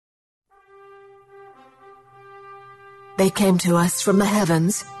They came to us from the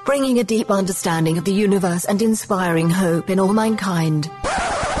heavens, bringing a deep understanding of the universe and inspiring hope in all mankind.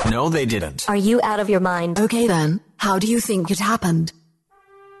 No, they didn't. Are you out of your mind? Okay then, how do you think it happened?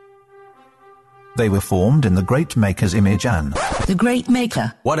 They were formed in the Great Maker's image and... The Great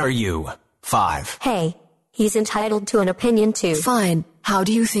Maker. What are you? 5. Hey, he's entitled to an opinion too. Fine, how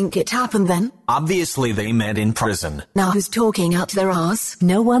do you think it happened then? Obviously they met in prison. Now who's talking out their ass?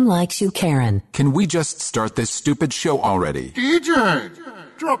 No one likes you, Karen. Can we just start this stupid show already?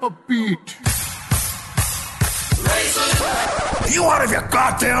 DJ, drop a beat. You out of your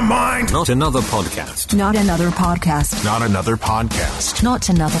goddamn mind? Not another podcast. Not another podcast. Not another podcast. Not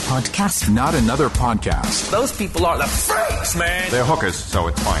another podcast. Not another podcast. Those people are the freaks, man. They're hookers, so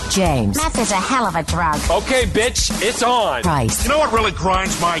it's fine. James. Meth is a hell of a drug. Okay, bitch, it's on. Bryce. You know what really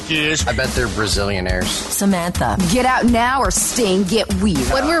grinds my gears? I bet they're billionaires. Samantha. Get out now or stay and get weird.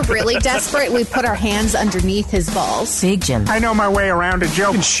 When we're really desperate, we put our hands underneath his balls. Big Jim. I know my way around a joke.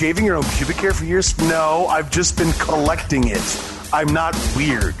 You've been shaving your own pubic hair for years? No, I've just been collecting it. I'm not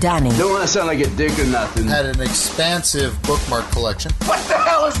weird. Danny. Don't want to sound like a dick or nothing. Had an expansive bookmark collection. What the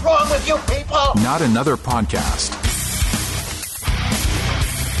hell is wrong with you people? Not another podcast.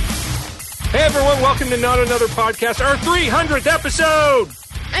 Hey everyone, welcome to Not Another Podcast, our 300th episode!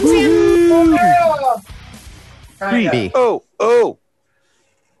 I'm Sam. Oh.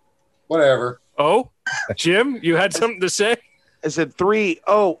 Whatever. Oh? Jim, you had something to say? I said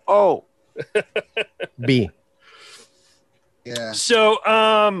 3-0-0. B. Yeah. So,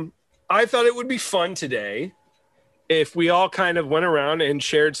 I thought it would be fun today if we all kind of went around and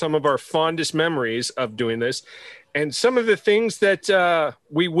shared some of our fondest memories of doing this and some of the things that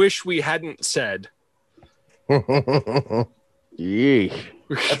we wish we hadn't said. Yeesh.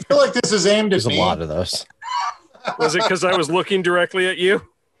 I feel like this is aimed at There's me. a lot of those. Was it because I was looking directly at you?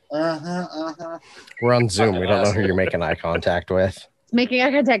 We're on Zoom. We don't know who you're making eye contact with. Making eye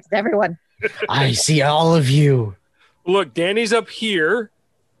contact with everyone. I see all of you. Look, Danny's up here,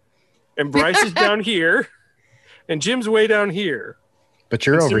 and Bryce is down here, and Jim's way down here. But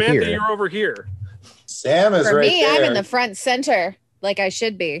you're and over Samantha, here. You're over here. Sam is For right me, there. I'm in the front center, like I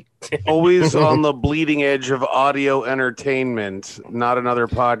should be. Always on the bleeding edge of audio entertainment. Not another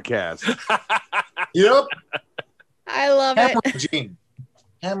podcast. Yep. I love it.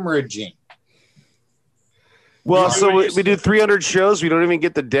 Hemorrhaging. Well, so we do 300 shows. We don't even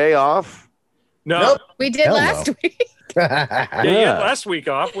get the day off. No. Nope. We did Hell last no. week. Yeah, you had last week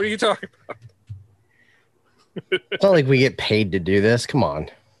off. What are you talking about? It's not like we get paid to do this. Come on.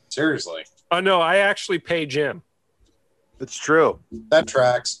 Seriously. Oh, no, I actually pay Jim. It's true. That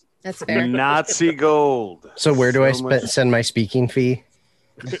tracks. That's fair. Nazi gold. So where do I much- send my speaking fee?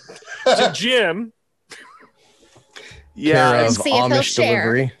 To Jim. Yeah, Care of See if he'll Amish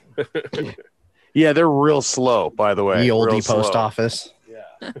share. delivery. yeah, they're real slow, by the way. The Real oldie post slow. office.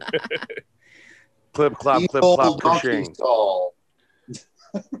 Yeah. Clip, clop, clip, Evil clop, donkey ka-ching. stall.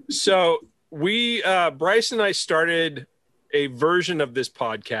 So we, Bryce and I started a version of this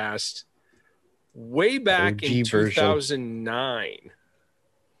podcast way back in OG version. 2009.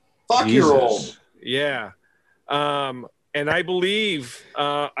 Fuck your old. Yeah. And I believe,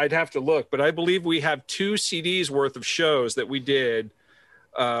 I'd have to look, but I believe we have 2 CDs worth of shows that we did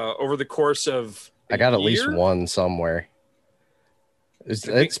over the course of I got at least year? one somewhere. I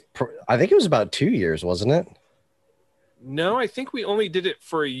think it was about 2 years, wasn't it? No, I think we only did it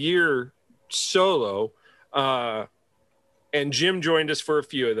for a year solo. And Jim joined us for a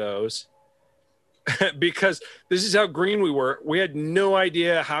few of those. Because this is how green we were. We had no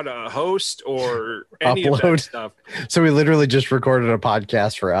idea how to host or any of that stuff. So we literally just recorded a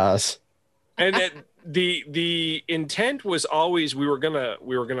podcast for us. And the intent was always we were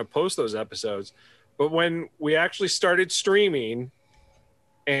gonna post those episodes. But when we actually started streaming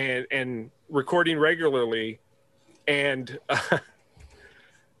and recording regularly, and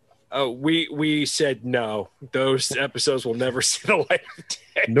we said no, those episodes will never see the light of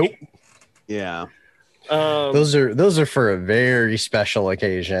day. Nope. Yeah. Those are for a very special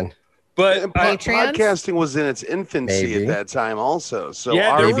occasion. But podcasting was in its infancy at that time also. So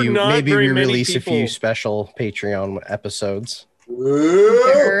yeah, maybe we release people. a few special Patreon episodes.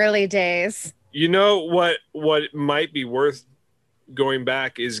 The early days. You know what might be worth going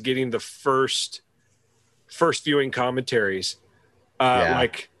back is getting the first viewing commentaries.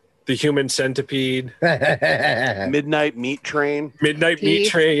 Like the Human Centipede. Midnight Meat Train.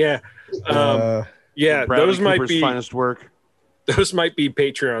 Yeah. Yeah, Bradley those might Cooper's be finest work. Those might be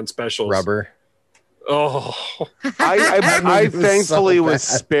Patreon specials. Rubber. Oh, I thankfully was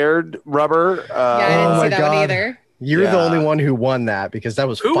spared Rubber. Yeah, I didn't see that one either. You're the only one who won that because that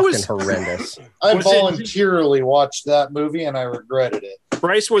was horrendous. I voluntarily watched that movie and I regretted it.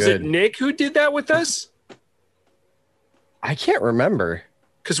 Bryce, was it Nick who did that with us? I can't remember.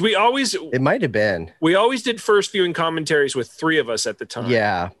 Because it might have been. We always did first viewing commentaries with 3 of us at the time.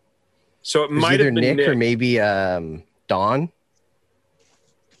 Yeah. So it might have been Nick or maybe Dawn.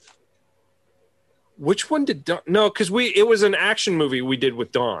 Which one did Dawn? No, because it was an action movie we did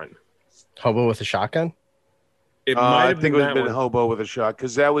with Dawn. Hobo with a Shotgun? It might have been that one. Hobo with a Shot,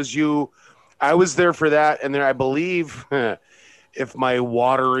 because that was you. I was there for that, and then I believe, if my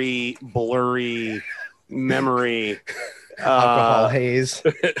watery, blurry memory alcohol haze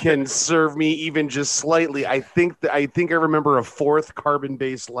can serve me even just slightly, I think I remember a 4th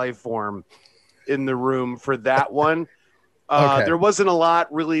carbon-based life form in the room for that one. There wasn't a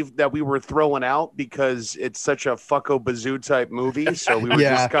lot really that we were throwing out because it's such a fucko bazoo type movie. So we were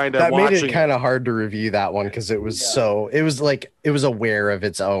just kind of watching. That made it kind of hard to review that one because it was it was aware of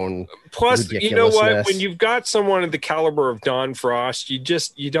its own. Plus, you know what? When you've got someone of the caliber of Don Frost, you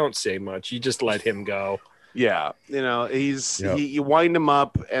don't say much. You just let him go. Yeah, you wind him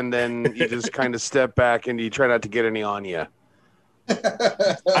up and then you just kind of step back and you try not to get any on you.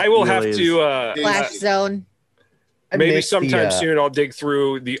 I will have to Flash Zone. Maybe sometime soon I'll dig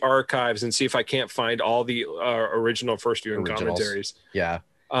through the archives and see if I can't find all the original first viewing commentaries. Yeah.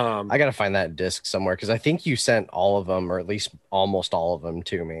 I got to find that disc somewhere because I think you sent all of them, or at least almost all of them,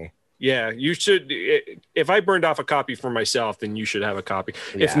 to me. Yeah, you should. If I burned off a copy for myself, then you should have a copy.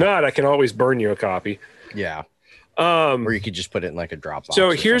 Yeah. If not, I can always burn you a copy. Yeah. Or you could just put it in like a Dropbox.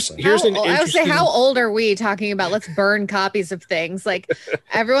 So here's I would say, how old are we talking about? Let's burn copies of things. Like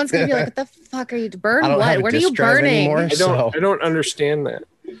everyone's gonna be like, "What the fuck are you burn? What? What are you burning?" Anymore, I don't understand that.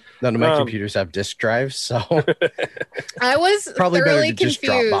 None of my computers have disk drives, so I was probably thoroughly better to confused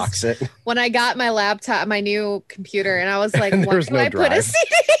just Dropbox it when I got my laptop, my new computer, and I was like, "Why can I put a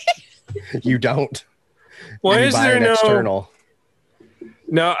CD?" You don't. Why is there no external?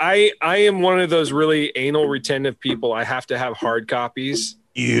 No, I am one of those really anal retentive people. I have to have hard copies.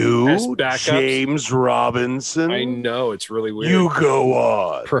 You, James Robinson. I know, it's really weird. You go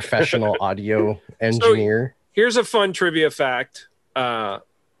on. Professional audio engineer. So, here's a fun trivia fact.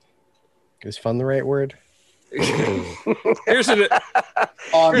 Is fun the right word? Here's a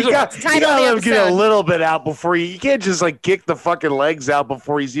you gotta get a little bit out before you can't just like kick the fucking legs out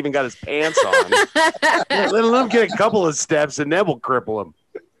before he's even got his pants on. Let him get a couple of steps and then we'll cripple him.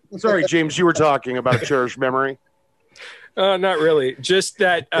 Sorry, James, you were talking about a cherished memory. Not really. Just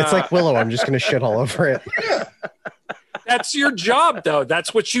that it's like Willow. I'm just gonna shit all over it. That's your job, though.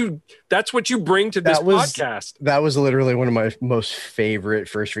 That's what you bring to this podcast. That was literally one of my most favorite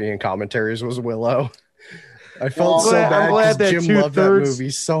first reading commentaries was Willow. I felt so bad. I'm glad that Jim loved that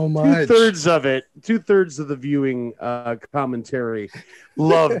movie so much. 2/3 of the viewing commentary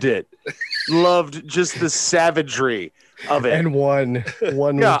loved it. Loved just the savagery of it. And one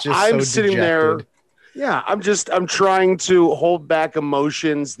was just I'm so sitting dejected. there. Yeah, I'm trying to hold back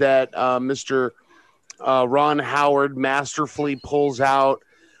emotions that Mr. Ron Howard masterfully pulls out.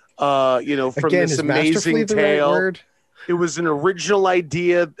 From this amazing tale. Right, it was an original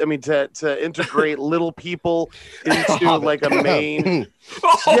idea. I mean, to integrate little people into like a main,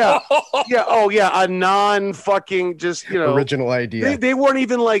 a non-fucking just original idea. They weren't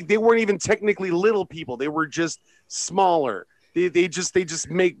even technically little people. They were just smaller. They just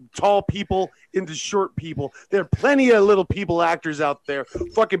make tall people into short people. There are plenty of little people actors out there.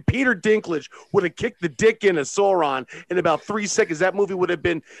 Fucking Peter Dinklage would have kicked the dick in a Sauron in about 3 seconds. That movie would have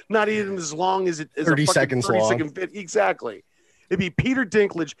been not even as long as 30 seconds long. Exactly. It'd be Peter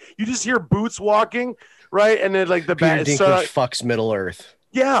Dinklage. You just hear boots walking, right? And then like the Peter Dinklage fucks Middle Earth.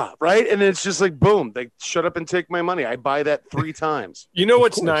 Yeah, right. And it's just like boom. They shut up and take my money. I buy that 3 times. You know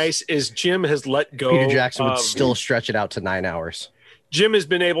what's nice is Jim has let go. Peter Jackson would still stretch it out to 9 hours. Jim has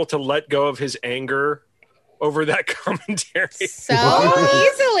been able to let go of his anger over that commentary so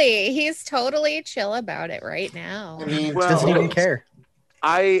easily. He's totally chill about it right now. I mean, doesn't even care.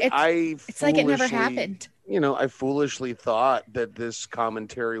 It's like it never happened. I foolishly thought that this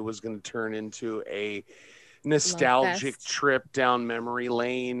commentary was going to turn into a nostalgic trip down memory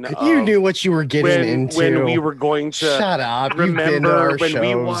lane. You knew what you were getting into when we were going to shut up. Remember when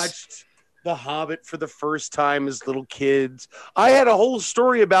we watched The Hobbit for the first time as little kids? I had a whole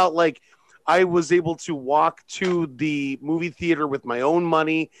story about like I was able to walk to the movie theater with my own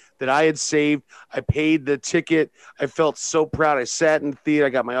money that I had saved. I paid the ticket. I felt so proud. I sat in the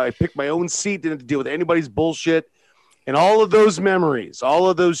theater. I picked my own seat. Didn't have to deal with anybody's bullshit. And all of those memories, all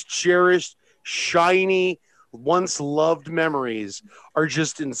of those cherished, shiny, once loved memories are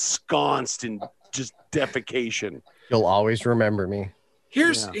just ensconced in just defecation. You'll always remember me.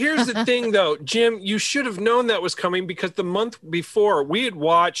 Here's the thing, though, Jim. You should have known that was coming because the month before we had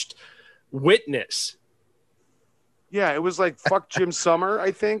watched Witness. Yeah, it was like fuck Jim Summer.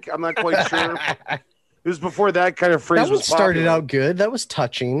 I think I'm not quite sure. It was before that kind of phrase That one was started popular. out good. That was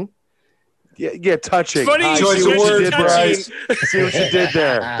touching. Yeah, touching. Funny I choice see of what you words, did there. Bryce. See what you did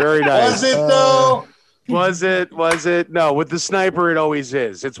there. Very nice. Was it though? Was it? No, with the sniper, it always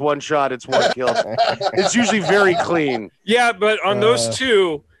is. It's one shot, it's one kill. It's usually very clean. Yeah, but on those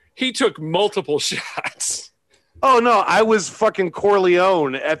two, he took multiple shots. Oh, no, I was fucking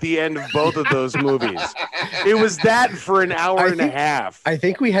Corleone at the end of both of those movies. It was that for an hour and a half. I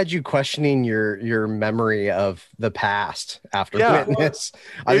think we had you questioning your memory of the past after Witness.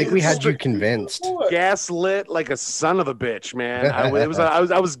 I think we had you convinced. Gaslit like a son of a bitch, man. I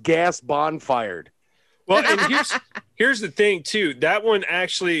was gas bonfired. Well, and here's the thing too. That one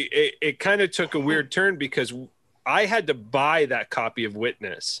actually it kind of took a weird turn because I had to buy that copy of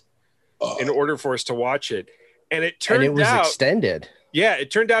Witness in order for us to watch it, and it turned out it was extended. Yeah,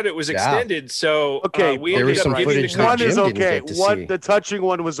 it turned out it was extended. So we there was some footage that one Jim is didn't okay. get to see. The touching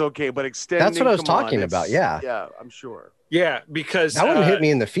one was okay, but extending. That's what I was talking about. Yeah, I'm sure. Yeah, because that one hit me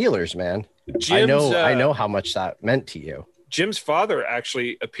in the feelers, man. Jim's, I know how much that meant to you. Jim's father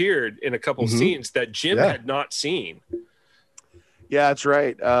actually appeared in a couple scenes that Jim had not seen. Yeah, that's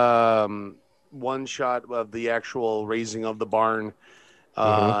right. One shot of the actual raising of the barn.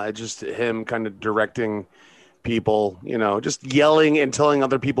 Just him kind of directing people, just yelling and telling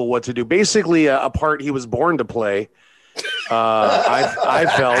other people what to do. Basically, a part he was born to play. I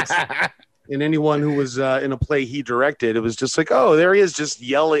felt. And anyone who was in a play he directed, it was just like, oh, there he is, just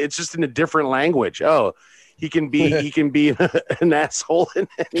yelling. It's just in a different language. Oh. He can be an asshole in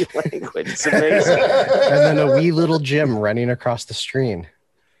any language. It's amazing. And then a wee little Jim running across the screen.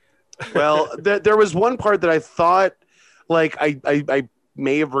 Well, there was one part that I thought, like, I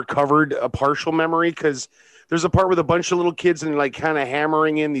may have recovered a partial memory because there's a part with a bunch of little kids and like kind of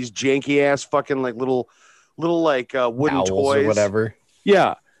hammering in these janky ass fucking like little like wooden owls toys or whatever.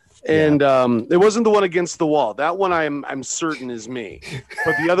 Yeah. And it wasn't the one against the wall. That one I'm certain is me.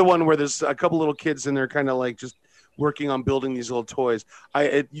 But the other one where there's a couple little kids and they're kind of like just working on building these little toys.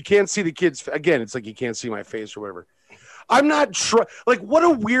 You can't see the kids. Again, it's like you can't see my face or whatever. I'm not like, what a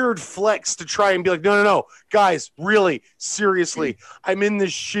weird flex to try and be like, no, guys, really, seriously, I'm in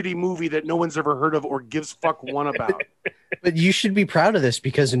this shitty movie that no one's ever heard of or gives fuck one about. But you should be proud of this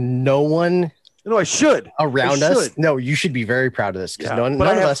because no one. No, I should. Around us? No, you should be very proud of this because none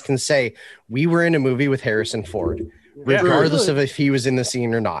of us can say we were in a movie with Harrison Ford, regardless of if he was in the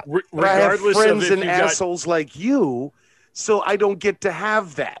scene or not. Regardless I have friends and assholes like you, so I don't get to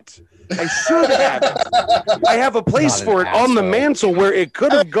have that. I should have it. I have a place for it on the mantle where it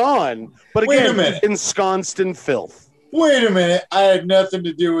could have gone, but again, ensconced in filth. Wait a minute. I had nothing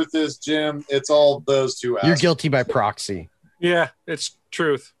to do with this, Jim. It's all those two assholes. You're guilty by proxy. Yeah, it's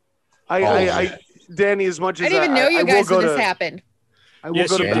truth. Danny, as much as I didn't even know you guys when this happened. I'll go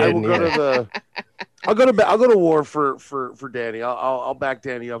to war for Danny. I'll back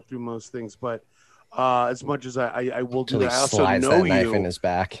Danny up through most things, but as much as I will do that, I also know knife you in his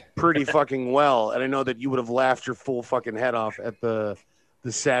back pretty fucking well, and I know that you would have laughed your full fucking head off at the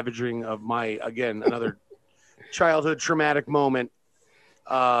savaging of my another childhood traumatic moment.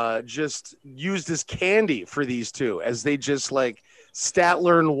 Just used as candy for these two as they just like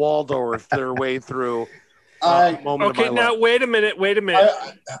Statler and Waldorf their way through a moment of my life. Wait a minute.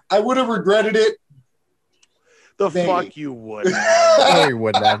 I would have regretted it. Fuck you would. No, you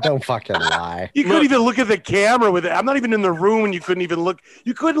wouldn't have. Don't fucking lie. You couldn't even look at the camera with it. I'm not even in the room, and you couldn't even look.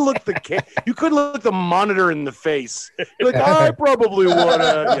 You couldn't look you couldn't look the monitor in the face. You're like, I probably would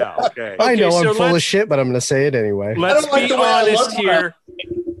have. Yeah, okay. I know I'm full of shit, but I'm going to say it anyway. Let's be honest here.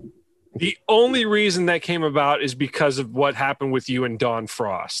 The only reason that came about is because of what happened with you and Dawn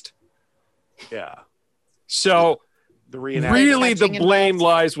Frost. Yeah. So the really the blame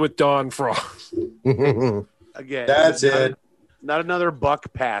lies with Dawn Frost. Again, that's it. Not another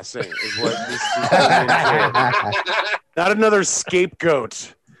buck passing is what this is. Not another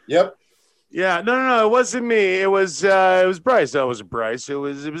scapegoat. Yep. Yeah. No. It wasn't me. It was Bryce. No, it wasn't Bryce. It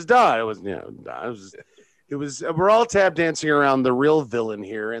was Don. It was Don. It was. We're all tap dancing around the real villain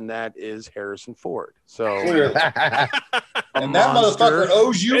here, and that is Harrison Ford. So, and that motherfucker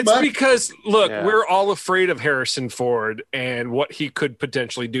owes you It's money. because we're all afraid of Harrison Ford and what he could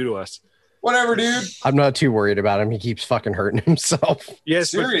potentially do to us. Whatever, dude. I'm not too worried about him. He keeps fucking hurting himself.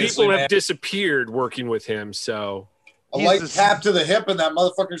 Yes, Seriously, but people man. have disappeared working with him. So A light tap to the hip, and that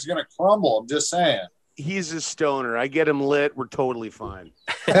motherfucker's gonna crumble. I'm just saying. He's a stoner. I get him lit. We're totally fine.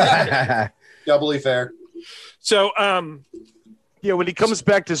 Doubly fair. So, yeah, when he comes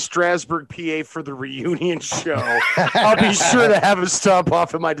back to Strasbourg, PA for the reunion show, I'll be sure to have him stop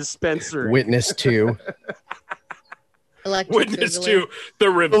off at my dispensary. Witness 2. Witness 2, The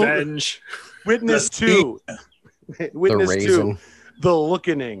Revenge. Witness 2. Witness 2, Raisin. The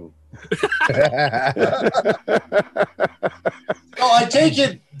Lookening. Oh, I take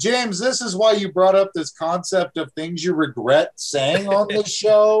it, James, this is why you brought up this concept of things you regret saying on this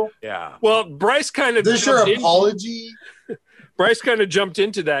show. Yeah. Well, Bryce kind of... This your apology? Bryce kind of jumped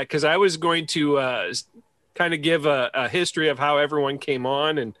into that because I was going to kind of give a history of how everyone came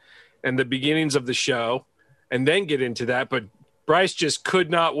on and the beginnings of the show and then get into that. But Bryce just could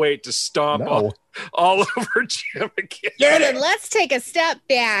not wait to stomp all over Jim again. And let's take a step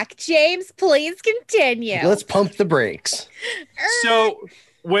back. James, please continue. Let's pump the brakes. So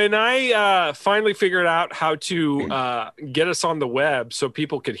when I finally figured out how to get us on the web so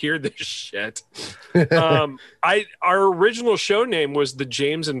people could hear this shit, our original show name was the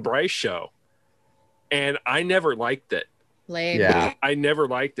James and Bryce Show, and I never liked it. Lame. Yeah. I never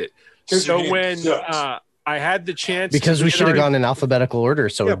liked it. So when I had the chance, because we should have gone in alphabetical order,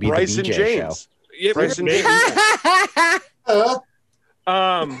 so it'd be Bryce the and BJ James. show. Yeah, Bryce and James.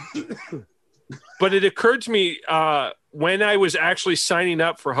 But it occurred to me when I was actually signing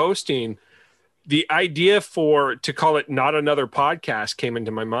up for hosting, the idea to call it Not Another Podcast came into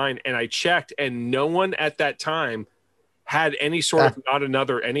my mind, and I checked, and no one at that time had any sort of Not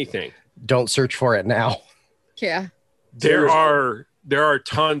Another anything. Don't search for it now. Yeah. There are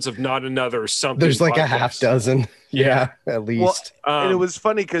tons of Not Another something. There's like podcasts. a half dozen. Yeah, at least. And it was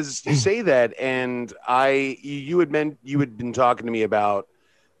funny because you say that, and you had been talking to me about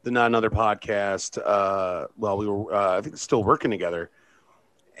the Not Another Podcast. Well, we were I think still working together,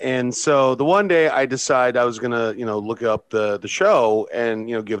 and so the one day I decided I was gonna look up the show and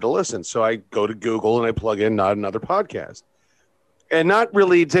give it a listen. So I go to Google and I plug in Not Another Podcast. And not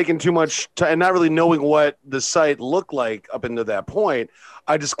really taking too much time, and not really knowing what the site looked like up until that point,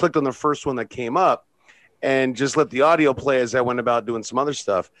 I just clicked on the first one that came up and just let the audio play as I went about doing some other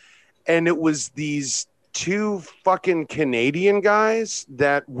stuff. And it was these two fucking Canadian guys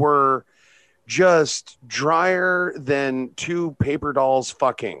that were just drier than two paper dolls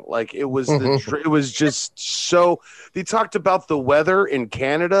fucking. Like it was it was just so. They talked about the weather in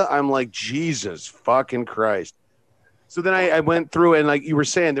Canada. I'm like, Jesus fucking Christ. So then I went through, and like you were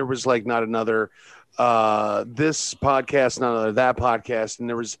saying, there was like Not Another this podcast, Not Another that podcast, and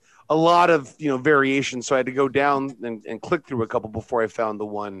there was a lot of variations. So I had to go down and click through a couple before I found the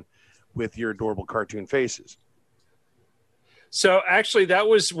one with your adorable cartoon faces. So actually, that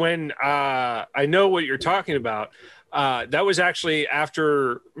was when I know what you're talking about. That was actually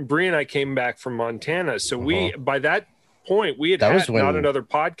after Bree and I came back from Montana. So we by that point we had Not Another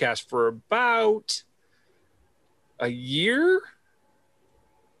Podcast for about a year.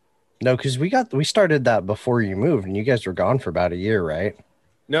 No, because we started that before you moved, and you guys were gone for about a year, right?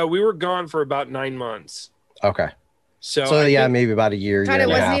 No, we were gone for about 9 months. Okay. So yeah, maybe about a year. God, it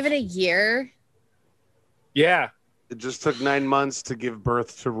wasn't even a year. Yeah. It just took 9 months to give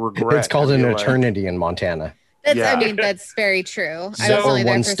birth to regret. It's called an eternity in Montana. I mean, that's very true. I was only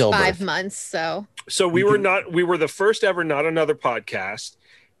there for 5 months, so we were the first ever Not Another Podcast,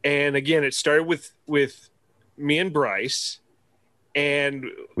 and again, it started with me and Bryce, and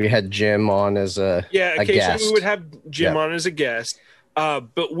we had Jim on as a occasionally guest. we would have Jim on as a guest,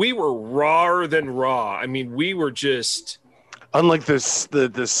 but we were rawer than raw. I mean, we were just unlike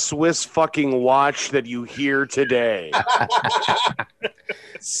the Swiss fucking watch that you hear today.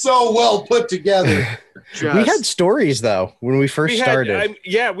 So well put together. We had stories though when we first started.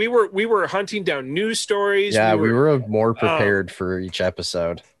 We were hunting down news stories. Yeah, we were more prepared for each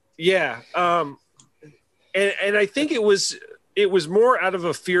episode. Yeah. And I think it was more out of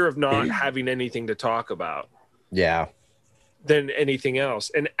a fear of not having anything to talk about. Yeah. Than anything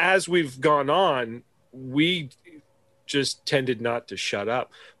else. And as we've gone on, we just tended not to shut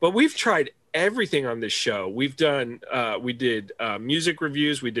up. But we've tried everything on this show. We've done we did music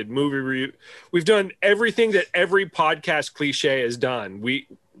reviews, we did movie review. We've done everything that every podcast cliche has done. We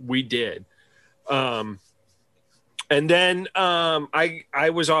did. And then I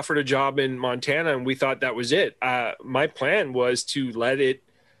was offered a job in Montana, and we thought that was it. My plan was to let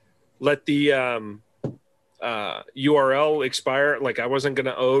the URL expire. Like I wasn't going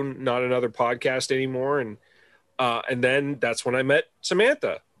to own Not Another Podcast anymore. And then that's when I met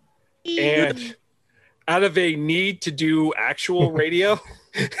Samantha. And out of a need to do actual radio.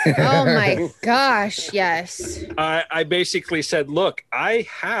 Oh my gosh, yes. I basically said, look, I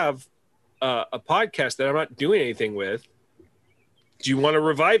have a podcast that I'm not doing anything with. Do you want to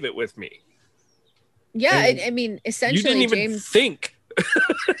revive it with me? Yeah, I mean, essentially, you didn't even James, think.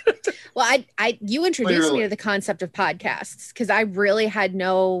 well, you introduced Clearly. me to the concept of podcasts because I really had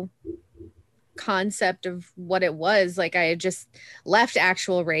no concept of what it was. Like, I had just left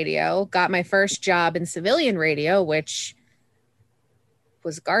actual radio, got my first job in civilian radio, which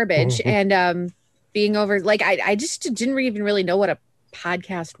was garbage, and being over, like, I just didn't even really know what a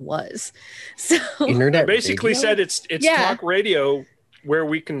podcast was. So Internet basically radio? said it's talk radio where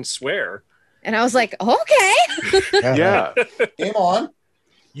we can swear. And I was like, okay. Yeah. Game on.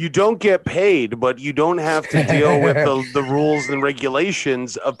 You don't get paid, but you don't have to deal with the rules and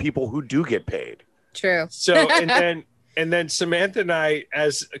regulations of people who do get paid. True. So and then Samantha and I,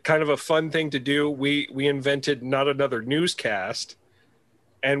 as kind of a fun thing to do, we invented Not Another Newscast,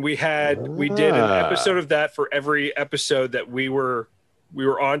 and we did an episode of that for every episode that we were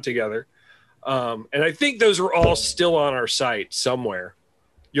on together, and I think those were all still on our site somewhere.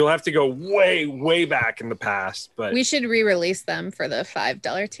 You'll have to go way back in the past, but We should re-release them for the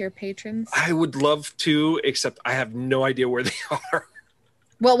 $5 tier patrons. I would love to, except I have no idea where they are.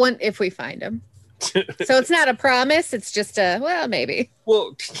 Well, if we find them. So it's not a promise. It's just maybe.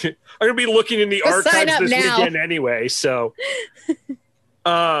 Well, I'm gonna be looking in the Just sign archives up this now. weekend anyway. So,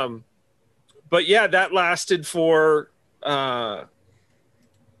 but yeah, that lasted for.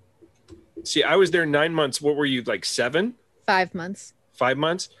 See, I was there 9 months. What were you, like 7? 5 months. 5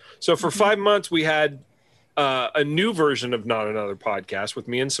 months. So for 5 months, we had a new version of Not Another Podcast with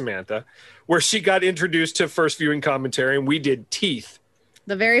me and Samantha, where she got introduced to First Viewing Commentary, and we did Teeth.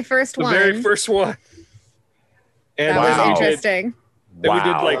 The very first one. The very first one. And That was then we did- interesting. Then we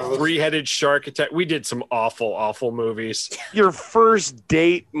did Wow. like Three-Headed Shark Attack. We did some awful movies. Your first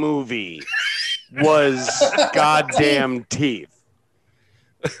date movie was goddamn Teeth.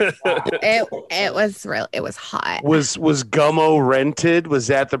 It was hot. Was Gummo rented? Was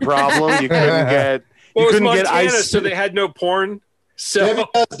that the problem? You couldn't get. Well, You it was couldn't get Montana, ice. so they had no porn. So Maybe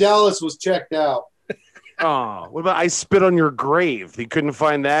because Dallas was checked out. Oh, what about I Spit on Your Grave? You couldn't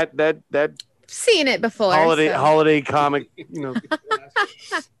find that Seen it before. holiday comic. You know.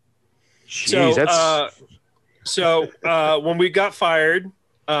 Jeez, when we got fired,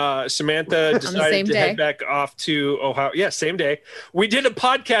 Samantha same decided to day. head back off to Ohio. Yeah, same day. We did a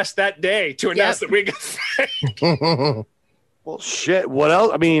podcast that day to announce that we got fired. Well, shit. What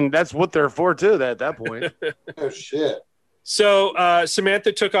else? I mean, that's what they're for too. At that point. Oh shit. So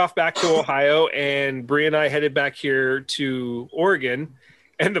Samantha took off back to Ohio, and Bree and I headed back here to Oregon.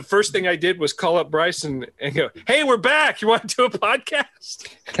 And the first thing I did was call up Bryson and go, "Hey, we're back. You want to do a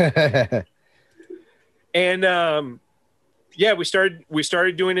podcast?" And yeah, we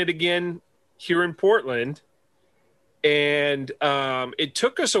started doing it again here in Portland. And it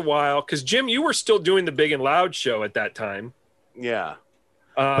took us a while because Jim, you were still doing the Big and Loud show at that time. Yeah.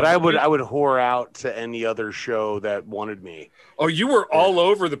 But I would whore out to any other show that wanted me. Oh, you were all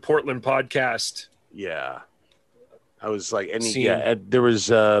over the Portland podcast. Yeah. I was like, Scene. there was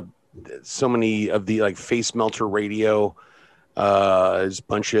so many of the like Face Melter Radio. There's a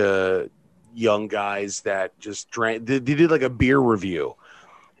bunch of young guys that just drank. They did like a beer review.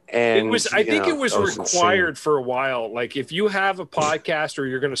 And I think it was that required insane. for a while. Like if you have a podcast or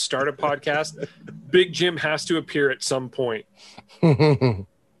you're going to start a podcast, Big Jim has to appear at some point.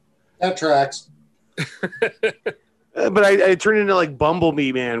 That tracks. But I turned into like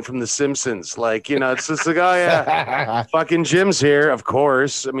Bumblebee Man from The Simpsons. Like, it's just like, oh yeah, fucking Jim's here, of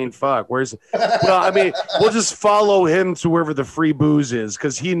course. I mean, fuck, where's? Well, I mean, we'll just follow him to wherever the free booze is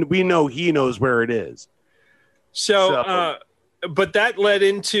because we know he knows where it is. So but that led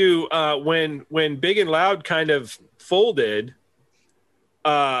into when Big and Loud kind of folded.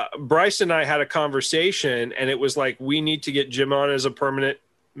 Bryce and I had a conversation, and it was like, we need to get Jim on as a permanent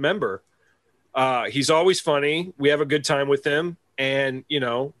member. He's always funny. We have a good time with him, and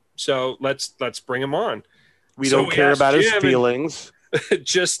so let's bring him on. We don't care about his feelings.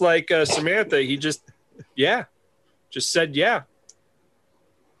 Just like Samantha, he just said yeah.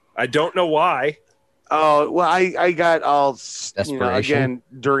 I don't know why. Oh well, I got all again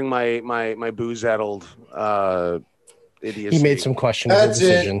during my booze-addled idiocy. He made some questionable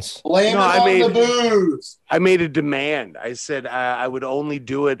decisions. Blame it on the booze. I made a demand. I said I would only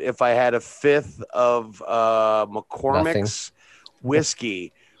do it if I had a fifth of McCormick's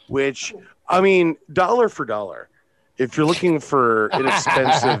whiskey, which, I mean, dollar for dollar. If you're looking for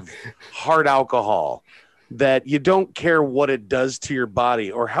inexpensive hard alcohol that you don't care what it does to your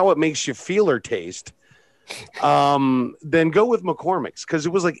body or how it makes you feel or taste, then go with McCormick's because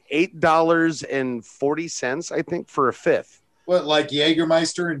it was like $8.40, I think, for a fifth. What, like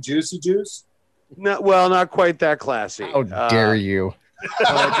Jägermeister and Juicy Juice? No, well, not quite that classy. How dare you?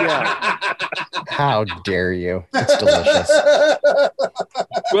 Yeah. How dare you? It's delicious.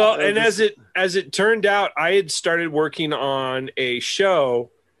 Well, and as it turned out, I had started working on a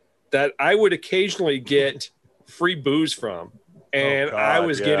show that I would occasionally get free booze from, and I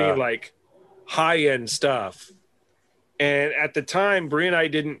was getting like high end stuff. And at the time, Brie and I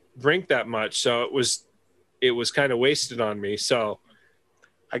didn't drink that much, so it was kind of wasted on me. So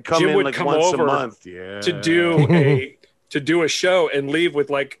I come Jim in would like come once over a month, to do a show and leave with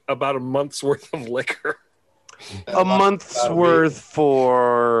like about a month's worth of liquor. A month's worth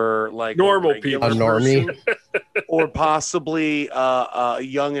for like normal people, a normie, or possibly a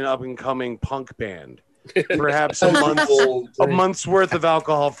young and up and coming punk band. Perhaps a month's worth of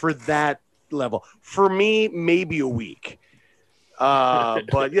alcohol for that level. For me, maybe a week.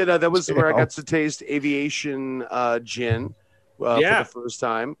 But yeah, that was where I got to taste aviation gin for the first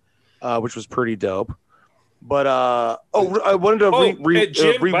time, which was pretty dope. But I wanted to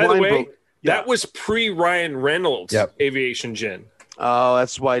Jim, by the way, Yeah. that was pre Ryan Reynolds aviation gin. Oh,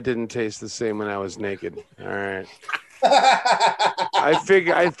 that's why it didn't taste the same when I was naked. All right.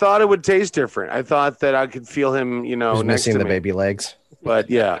 I thought it would taste different. I thought that I could feel him, next missing to the me. baby legs. But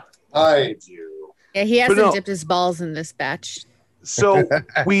yeah. I do. Yeah, he hasn't dipped his balls in this batch. So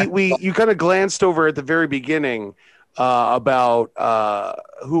you kind of glanced over at the very beginning about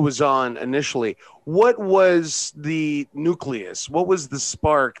who was on initially. What was the nucleus? What was the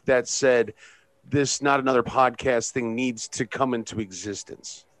spark that said this Not Another Podcast thing needs to come into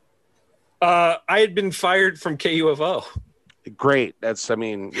existence? I had been fired from KUFO. Great.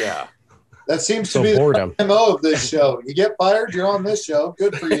 Yeah. That seems to be the MO of this show. You get fired, you're on this show.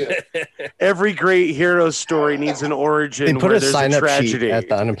 Good for you. Every great hero story needs an origin. They put where a there's sign-up sheet tragedy at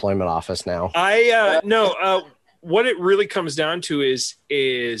the unemployment office now. What it really comes down to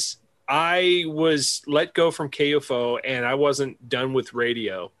is I was let go from KUFO and I wasn't done with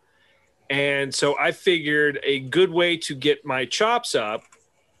radio. And so I figured a good way to get my chops up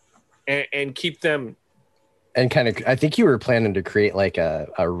and keep them. And I think you were planning to create like a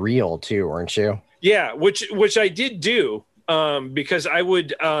reel too, weren't you? Yeah, which I did do because I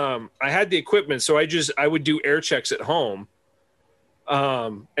would I had the equipment, so I would do air checks at home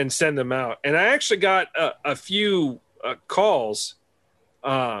and send them out. And I actually got a few calls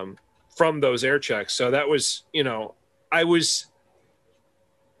from those air checks. So that was, I was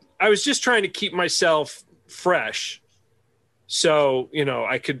just trying to keep myself fresh. So,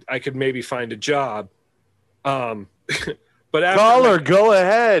 I could maybe find a job. But caller, go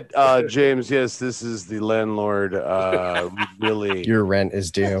ahead, James. Yes, this is the landlord. Really, your rent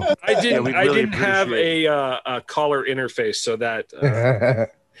is due. I didn't have a caller interface, so that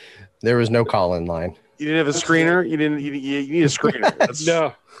there was no call-in line. You didn't have a screener. You didn't. You need a screener.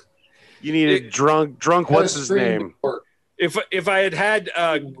 No, you need a drunk. What's his name? If I had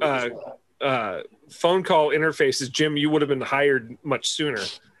phone call interfaces, Jim, you would have been hired much sooner.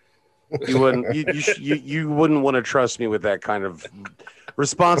 You wouldn't. You wouldn't want to trust me with that kind of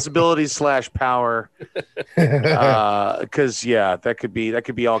responsibility / power. Because that could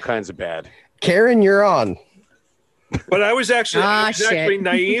be all kinds of bad. Karen, you're on. But I was actually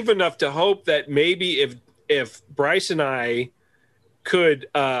naive enough to hope that maybe if Bryce and I could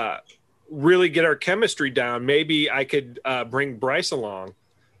really get our chemistry down, maybe I could bring Bryce along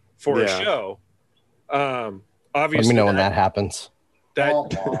for a show. Obviously, let me know when that happens.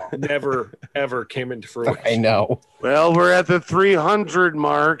 That never ever came into fruition. I know. Well, we're at the 300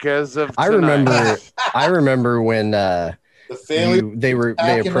 mark as of tonight. I remember when one of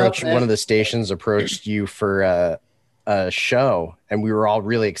the stations approached you for a show, and we were all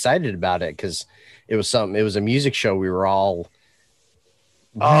really excited about it because it was a music show we were all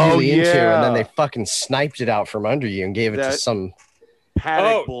really into, and then they fucking sniped it out from under you and gave it to some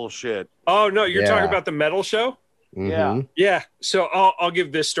paddock bullshit. Oh no, you're talking about the metal show? Mm-hmm. Yeah. So I'll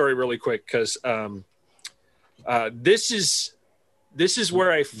give this story really quick because this is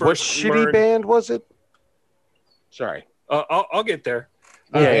where I first. What shitty band was it? Sorry. I'll get there.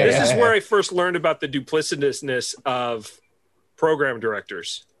 This is where I first learned about the duplicitousness of program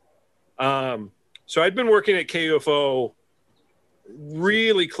directors. So I'd been working at KUFO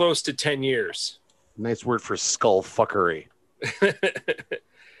really close to 10 years. Nice word for skull fuckery.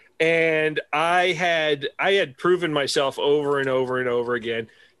 And I had proven myself over and over and over again.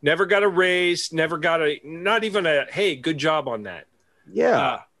 Never got a raise, not even a, hey, good job on that.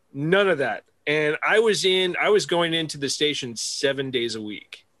 Yeah. None of that. And I was going into the station 7 days a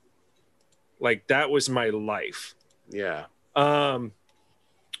week. Like that was my life. Yeah.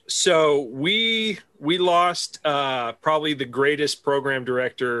 So we lost probably the greatest program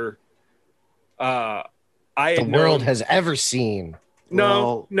director the world has ever seen.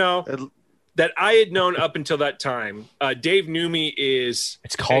 No, that I had known up until that time. Dave Newmy is.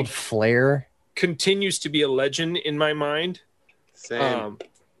 It's called Flair. Continues to be a legend in my mind. Same.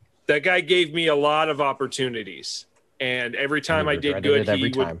 That guy gave me a lot of opportunities, and every time I did good,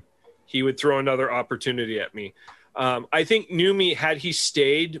 he would throw another opportunity at me. I think Newmy, had he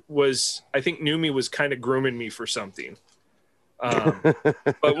stayed, Newmy was kind of grooming me for something. But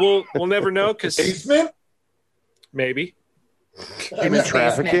we'll never know because maybe human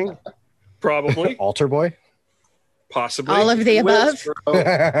trafficking, probably altar boy, possibly all of the above.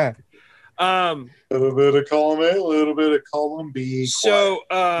 A little bit of column A, a little bit of column B. So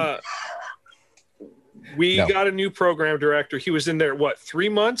we got a new program director. He was in there 3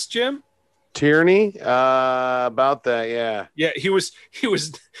 months, Jim? Tierney, about that, yeah. Yeah, he was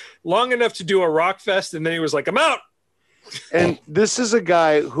long enough to do a rock fest, and then he was like, I'm out. And this is a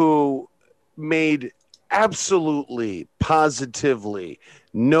guy who made absolutely, positively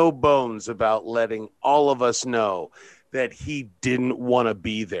no bones about letting all of us know that he didn't want to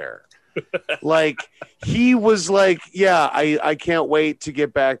be there. Like, he was like, yeah, I can't wait to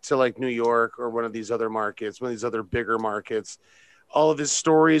get back to like New York or one of these other markets, one of these other bigger markets. All of his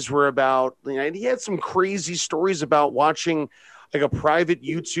stories were about, and he had some crazy stories about watching like a private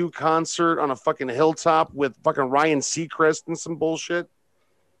U2 concert on a fucking hilltop with fucking Ryan Seacrest and some bullshit.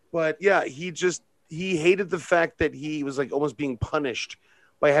 But yeah, he hated the fact that he was like almost being punished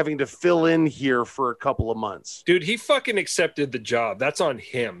by having to fill in here for a couple of months. Dude, he fucking accepted the job. That's on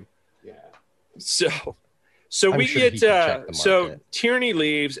him. Yeah. So I'm we sure get Tierney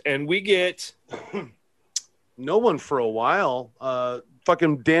leaves and we get no one for a while.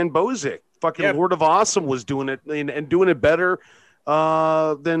 Fucking Dan Bozick, fucking Lord of Awesome was doing it and doing it better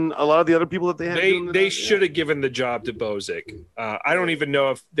than a lot of the other people that they had. They should have given the job to Bozick. I don't even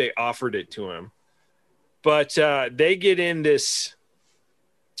know if they offered it to him, but they get in this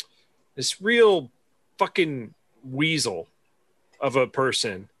real fucking weasel of a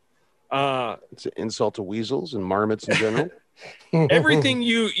person. It's an insult to weasels and marmots in general. Everything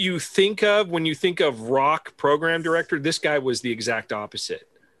you think of when you think of rock program director, this guy was the exact opposite.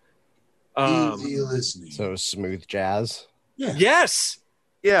 Easy listening. So smooth jazz. Yeah. Yes.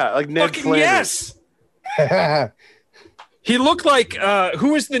 Yeah, like Ned fucking Flanders. Yes. He looked like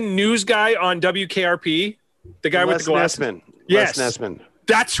who was the news guy on WKRP? The guy with the glasses. Nessman. Yes. Les Nessman.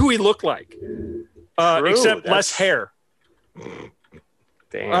 That's who he looked like. Except less hair.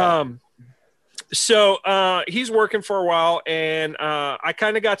 Damn. So he's working for a while, and I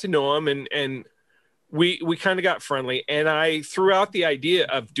kind of got to know him, and we kind of got friendly. And I threw out the idea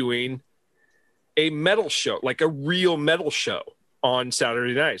of doing a metal show, like a real metal show on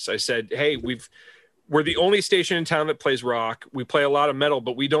Saturday nights. I said, hey, we're the only station in town that plays rock. We play a lot of metal,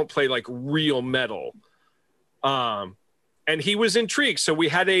 but we don't play like real metal. And he was intrigued. So we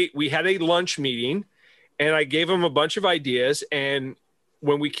had a lunch meeting, and I gave him a bunch of ideas. And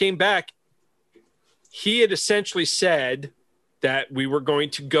when we came back, he had essentially said that we were going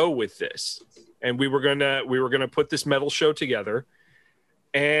to go with this, and we were gonna put this metal show together.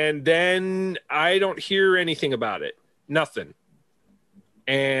 And then I don't hear anything about it, nothing.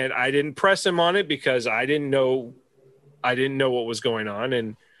 And I didn't press him on it because I didn't know what was going on.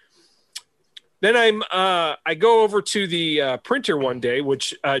 And then I go over to the printer one day,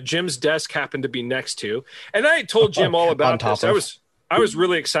 which Jim's desk happened to be next to, and I told Jim all about this. I was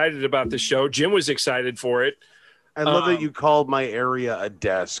really excited about the show. Jim was excited for it. I love that you called my area a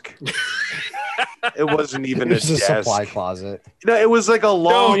desk. It wasn't even It was a a desk. supply closet. No, it was like a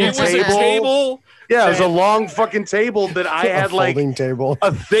long it was a table. Yeah, it was a long fucking table that I had like table.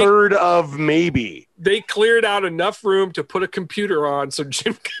 a third of maybe. They cleared out enough room to put a computer on so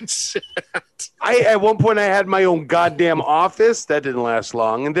Jim can sit. At one point I had my own goddamn office. That didn't last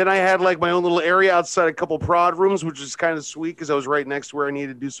long. And then I had like my own little area outside a couple prod rooms, which was kind of sweet because I was right next to where I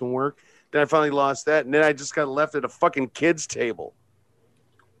needed to do some work. Then I finally lost that. And then I just got left at a fucking kid's table.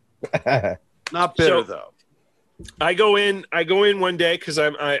 Not bitter though. I go in one day because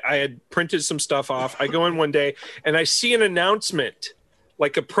I had printed some stuff off. I go in one day and I see an announcement,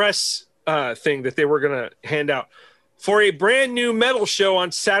 like a press thing that they were going to hand out for a brand new metal show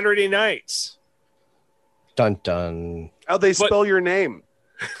on Saturday nights. Dun dun. How'd they spell your name?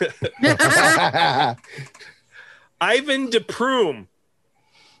 Ivan DePrume.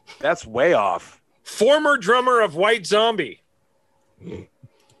 That's way off. Former drummer of White Zombie.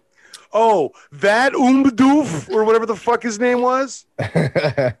 Oh, that Doof or whatever the fuck his name was.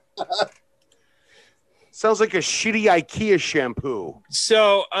 Sounds like a shitty IKEA shampoo.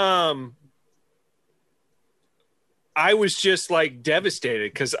 So, I was just like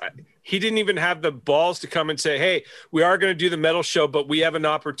devastated because he didn't even have the balls to come and say, hey, we are going to do the metal show, but we have an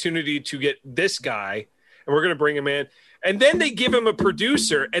opportunity to get this guy and we're going to bring him in. And then they give him a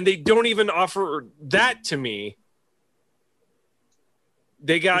producer and they don't even offer that to me.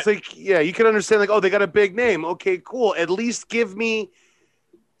 They got, it's like, yeah, you can understand like, oh, they got a big name. Okay, cool. At least give me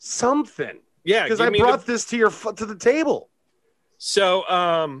something. Yeah. Because I brought this to the table. So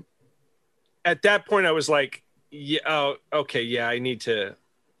at that point I was like, yeah, oh, okay. Yeah. I need to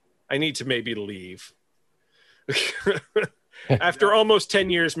maybe leave. After almost 10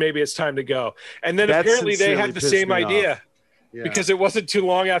 years, maybe it's time to go. And then apparently they had the same idea because it wasn't too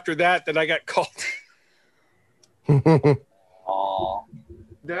long after that I got called.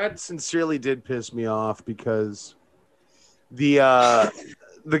 That sincerely did piss me off because the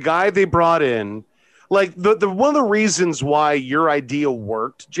guy they brought in, like the one of the reasons why your idea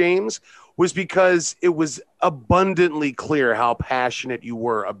worked, James, was because it was abundantly clear how passionate you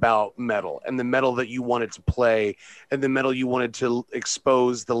were about metal and the metal that you wanted to play and the metal you wanted to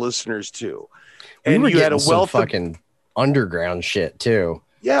expose the listeners to. And you had a wealth fucking underground shit too.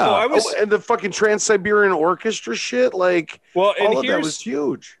 Yeah, and the fucking Trans-Siberian Orchestra shit, like, well, and all of that was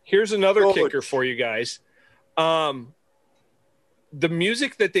huge. Here's another kicker for you guys. The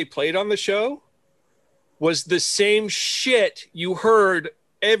music that they played on the show was the same shit you heard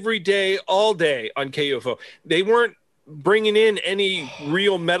every day, all day on KUFO. They weren't bringing in any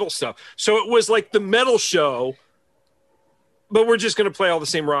real metal stuff. So it was like the metal show, but we're just going to play all the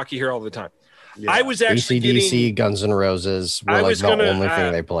same Rocky here all the time. Yeah. I was actually AC/DC, Guns N' Roses were like the only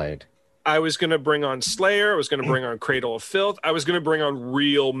thing they played. I was going to bring on Slayer. I was going to bring on Cradle of Filth. I was going to bring on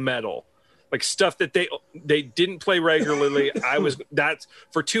real metal, like stuff that they didn't play regularly. That's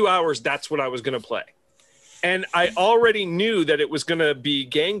for 2 hours. That's what I was going to play. And I already knew that it was going to be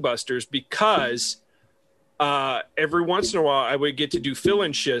gangbusters because every once in a while I would get to do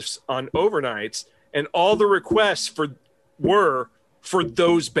fill-in shifts on overnights, and all the requests were for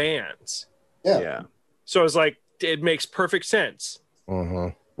those bands. Yeah. So I was like, it makes perfect sense.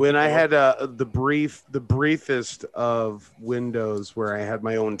 When I had the briefest of windows where I had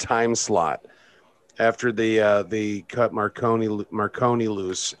my own time slot after they cut Marconi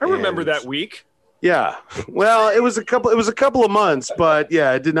loose. I remember that week. Yeah. Well, it was a couple of months, but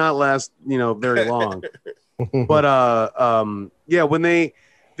yeah, it did not last, very long. But yeah, when they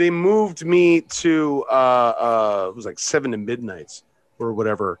moved me to it was like 7 to midnights or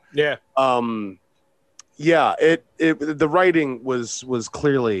whatever. Yeah. Yeah, the writing was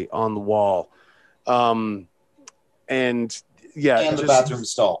clearly on the wall. And yeah, and the bathroom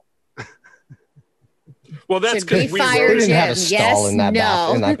stall. Well, that's because they didn't have a stall in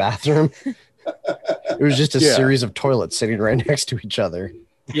that bathroom. It was just a series of toilets sitting right next to each other.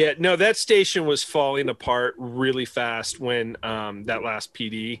 Yeah, no, that station was falling apart really fast when that last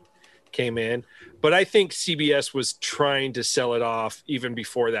PD came in. But I think CBS was trying to sell it off even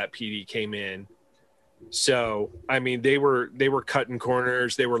before that PD came in. So, I mean, they were cutting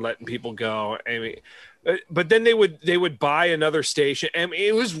corners. They were letting people go. I mean, but then they would buy another station. I mean,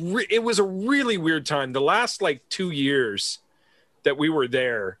 it was a really weird time. The last like 2 years that we were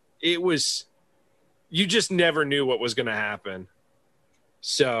there, it was, you just never knew what was going to happen.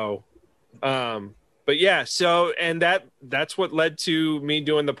 So, but yeah, so, and that's what led to me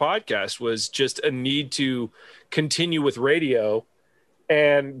doing the podcast, was just a need to continue with radio.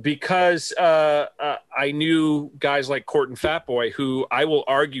 And because I knew guys like Court and Fatboy, who I will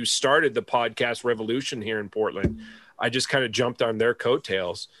argue started the podcast revolution here in Portland, I just kind of jumped on their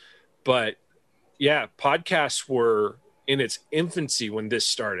coattails. But yeah, podcasts were in its infancy when this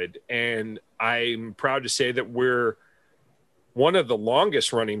started. And I'm proud to say that we're one of the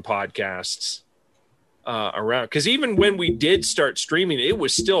longest running podcasts around. Because even when we did start streaming, it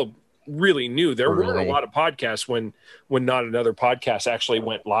was still really new. There weren't a lot of podcasts when Not Another Podcast actually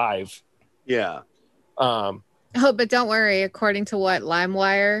went live. Yeah. Oh, but don't worry. According to what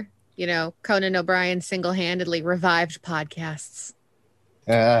LimeWire, Conan O'Brien single-handedly revived podcasts.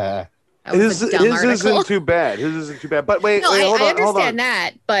 His isn't too bad. But wait, hold on. I understand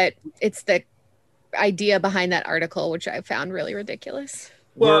that, but it's the idea behind that article which I found really ridiculous.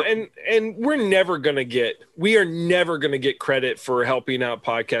 Well, and we are never going to get credit for helping out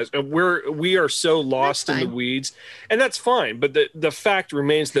podcasts. We are so lost in the weeds, and that's fine. But the fact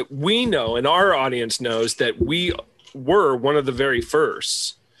remains that we know, and our audience knows, that we were one of the very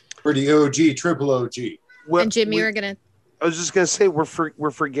first. Pretty OG, triple OG. Well, and Jim, you were gonna. I was just gonna say we're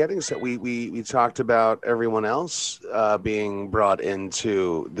forgetting that we talked about everyone else being brought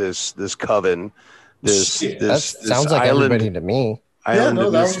into this coven. This sounds like island, everybody to me. Island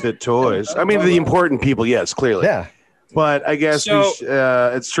of Misfit Toys. I mean, the important people, yes, clearly. Yeah. But I guess So-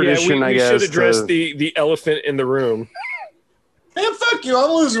 it's tradition. we I guess should address to- the elephant in the room. Man, fuck you.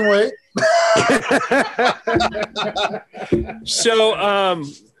 I'm losing weight. So,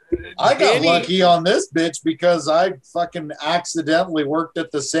 I got Danny- lucky on this bitch because I fucking accidentally worked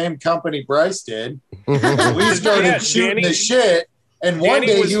at the same company Bryce did. We started Yeah, shooting Danny- the shit, and one Danny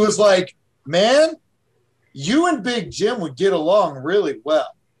day was- he was like, "Man, you and Big Jim would get along really well."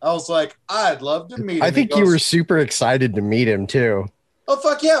 I was like, "I'd love to meet him." I think He you goes, were super excited to meet him too. Oh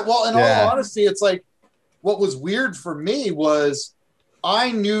fuck yeah! Well, in Yeah. all honesty, it's like what was weird for me was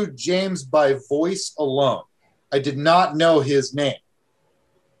I knew James by voice alone. I did not know his name.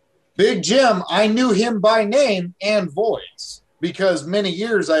 Big Jim, I knew him by name and voice because many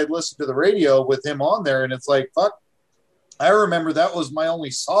years I had listened to the radio with him on there, and it's like fuck. I remember that was my only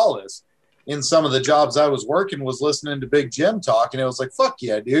solace in some of the jobs I was working was listening to Big Jim talk, and it was like fuck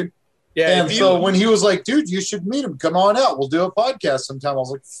yeah, dude. Yeah, And so when he was like, dude, you should meet him. Come on out. We'll do a podcast sometime. I was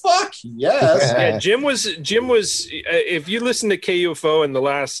like, fuck yes. yeah, Jim was. If you listen to KUFO in the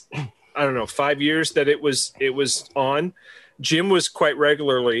last, I don't know, 5 years that it was on, Jim was quite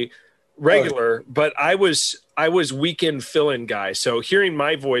regular, but I was weekend fill-in guy. So hearing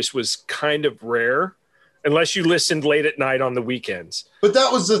my voice was kind of rare, unless you listened late at night on the weekends. But that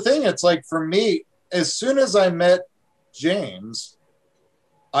was the thing. It's like for me, as soon as I met James,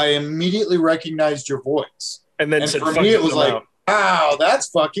 I immediately recognized your voice. And then And said, for "Fuck me, it, it was come like, out." wow, that's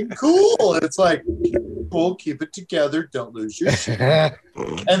fucking cool. It's like, cool, keep it together, don't lose your shit.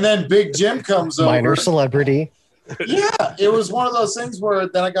 And then Big Jim comes over. Minor celebrity. Yeah, it was one of those things where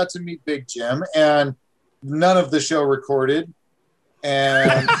then I got to meet Big Jim, and none of the show recorded.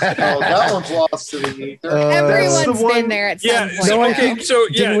 And that one's lost to the ether. Everyone's been there at some point. No, I now. think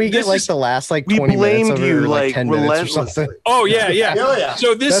didn't we get like the last like 20 minutes of it, or like 10 minutes or something? Oh yeah. Oh, yeah.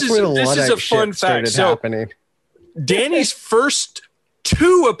 So this That's where the is a Luddite fun shit started fact. So happening. Danny's first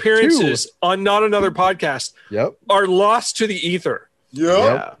two appearances on Not Another Podcast are lost to the ether.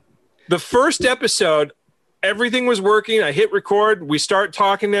 Yep. The first episode, everything was working. I hit record. We start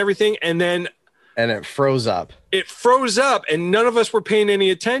talking and everything, and then it froze up. It froze up, and none of us were paying any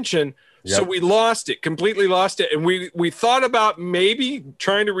attention. So Yep. we lost it, completely lost it. And we thought about maybe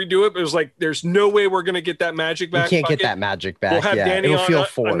trying to redo it, but it was like, there's no way we're going to get that magic back. You can't Fuck get it. that magic back. We'll have yeah, Danny it'll on feel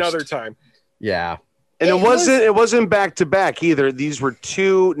forced. another time. Yeah. And it wasn't back to back either. These were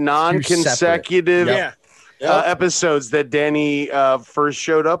two non-consecutive episodes that Danny first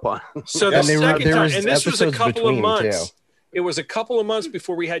showed up on. So the second time, and this was a couple of months. It was a couple of months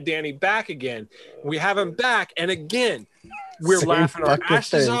before we had Danny back again. We have him back, and again, we're Same laughing our fucking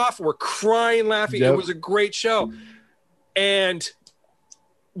asses thing. off. We're crying, laughing. Yep. It was a great show, and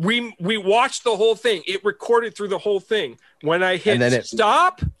we watched the whole thing. It recorded through the whole thing. When I hit And then it-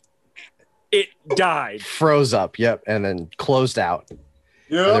 stop, it died. Froze up. Yep. And then closed out.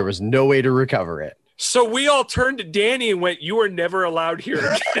 Yeah. And there was no way to recover it. So we all turned to Danny and went, "You are never allowed here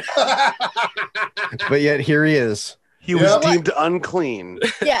again." But yet here he is. He was deemed unclean.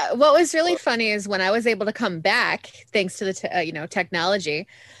 Yeah, what was really funny is when I was able to come back, thanks to the technology.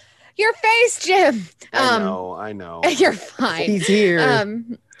 Your face, Jim. I know. You're fine. He's here.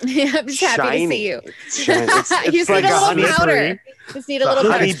 I'm just happy to see you. It's You just like need a a honey little powder. free. Just need a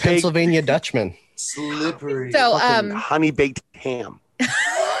little honey powder. Pennsylvania Dutchman. Slippery. So, honey baked ham.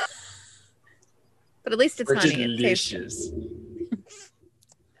 but at least it's honey. It tastes Delicious.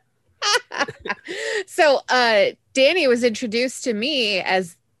 So Danny was introduced to me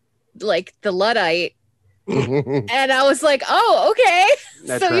as like the Luddite. And I was like, oh, okay.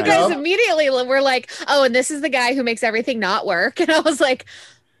 That's so you right. guys Yep. immediately were like, oh, and this is the guy who makes everything not work. And I was like,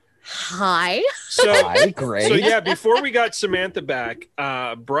 hi. So, Hi, great. so yeah, before we got Samantha back,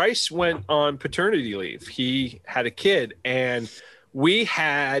 Bryce went on paternity leave. He had a kid, and we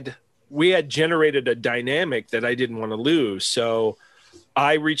had generated a dynamic that I didn't want to lose. So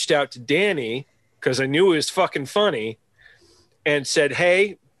I reached out to Danny because I knew it was fucking funny, and said,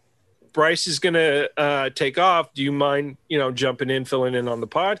 "Hey, Bryce is gonna take off. Do you mind, jumping in, filling in on the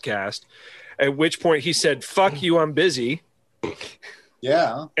podcast?" At which point he said, "Fuck you, I'm busy."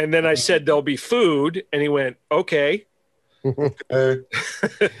 Yeah. And then I said, "There'll be food," and he went, "Okay." You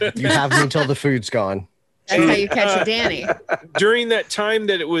have me until the food's gone. That's how you catch a Danny. During that time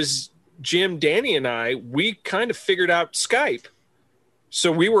that it was Jim, Danny, and I, we kind of figured out Skype,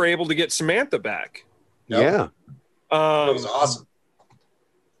 so we were able to get Samantha back. Yep. Yeah. That was awesome.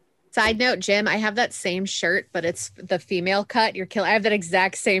 Side note, Jim, I have that same shirt, but it's the female cut. You're killing. I have that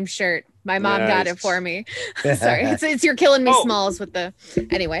exact same shirt. My mom got it Nice. for me. Sorry, it's you're killing me Oh. smalls with the.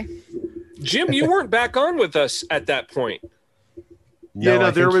 Anyway, Jim, you weren't back on with us at that point. No,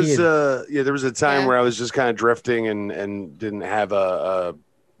 I there think there was a time where I was just kind of drifting and didn't have a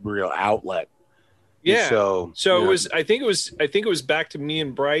real outlet. Yeah. So it was. I think it was back to me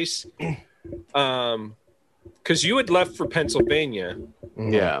and Bryce, because you had left for Pennsylvania.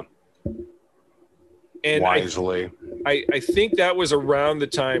 Yeah. And wisely. I think that was around the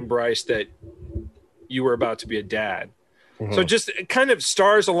time, Bryce, that you were about to be a dad. So just kind of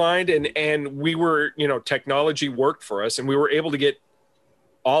stars aligned, and we were, technology worked for us, and we were able to get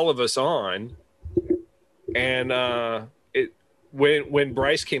all of us on. And when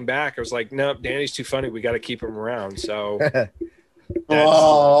Bryce came back, I was like, no, Danny's too funny. We got to keep him around. So.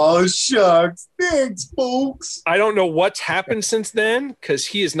 Oh, shucks. Thanks, folks. I don't know what's happened since then, because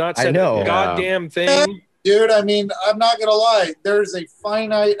he has not said a goddamn thing. Dude, I mean, I'm not going to lie. There's a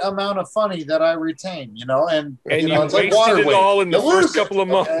finite amount of funny that I retain, and you it's like wasted water it weight. all in the You first lose it, couple of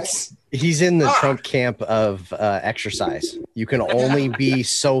months. He's in the Trump camp of exercise. You can only be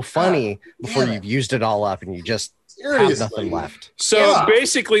so funny before you've used it all up and you just have nothing left. So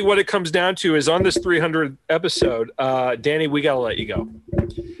basically what it comes down to is on this 300th episode, Danny, we got to let you go.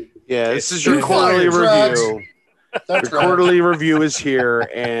 Yeah, this is your quarterly review. Your quarterly review is here,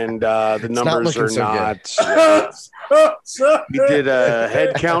 and the numbers are not. We did a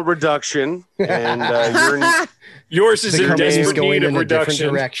head count reduction, and yours is in desperate need of reduction.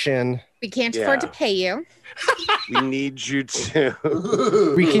 Direction. We can't afford to pay you. We need you to.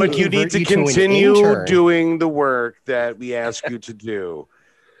 But you need to continue doing the work that we ask you to do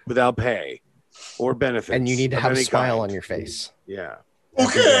without pay or benefits. And you need to have a smile on your face. Yeah.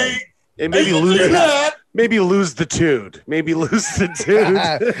 Okay. And maybe lose the dude. Maybe lose the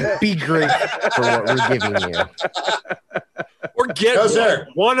dude. Be grateful for what we're giving you. Or get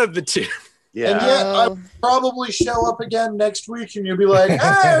one of the two. Yeah. And yet I'll probably show up again next week and you'll be like,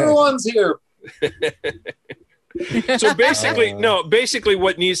 hey, everyone's here. So basically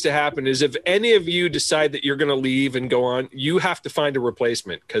what needs to happen is if any of you decide that you're going to leave and go on, you have to find a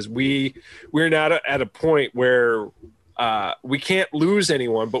replacement, because we're now at a point where we can't lose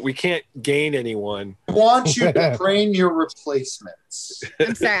anyone, but we can't gain anyone. I want you to train your replacements.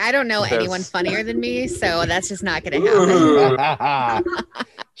 I'm sorry, I don't know anyone funnier than me, so that's just not going to happen.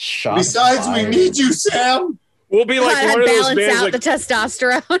 Besides, we need you, Sam. We'll be like one of those balance bands, out like the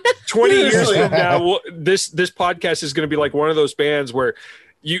testosterone. 20 years from now, this podcast is going to be like one of those bands where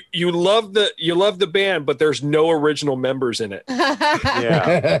you love the band, but there's no original members in it.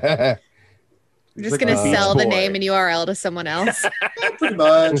 Yeah. I'm just going to sell the name and URL to someone else. Pretty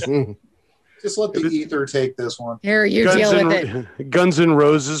much. Just let the ether take this one. Here, you deal with it. Guns N'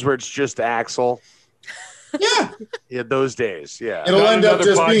 Roses, where it's just Axl. Yeah. Yeah, those days. Yeah. It'll end up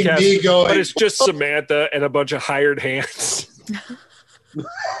just being me going. But it's just Samantha and a bunch of hired hands.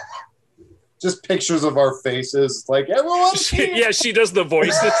 Just pictures of our faces. Like, everyone. She does the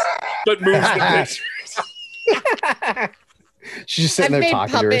voices, but moves the pictures. She's just sitting there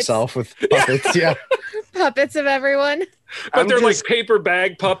talking to herself with puppets. Yeah. Puppets of everyone. But they're like paper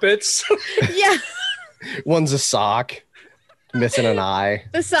bag puppets. Yeah. One's a sock, missing an eye.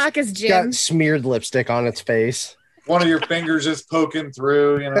 The sock is Jim. Got smeared lipstick on its face. One of your fingers just poking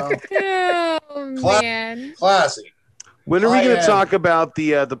through, Oh, man. Classy. When are we going to talk about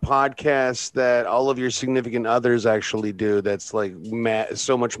the podcast that all of your significant others actually do? That's like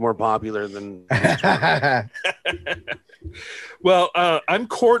so much more popular than. Well, I'm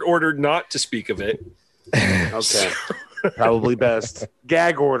court ordered not to speak of it. Okay, probably best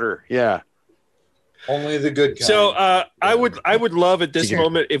gag order. Yeah, only the good kind. So I would love at this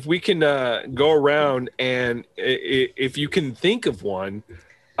moment if we can go around and if you can think of one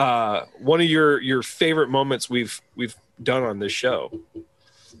of your favorite moments we've done on this show.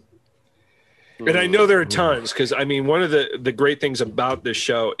 And I know there are tons, because I mean, one of the great things about this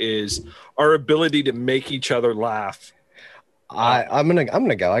show is our ability to make each other laugh. I'm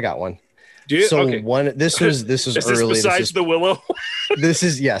gonna go. I got one. Do you? So okay. This was is early. This besides the Willow? This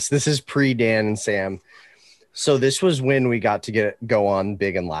is pre Dan and Sam. So this was when we got to go on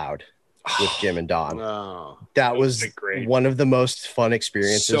Big and Loud with Jim and Don. Oh, that was one of the most fun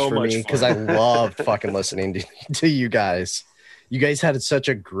experiences for me, because I loved fucking listening to you guys. You guys had such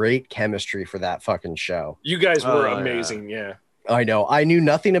a great chemistry for that fucking show. You guys were amazing. Yeah. I know. I knew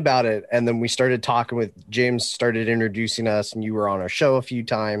nothing about it. And then we started talking with James, started introducing us, and you were on our show a few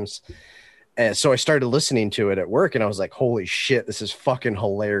times. And so I started listening to it at work, and I was like, holy shit, this is fucking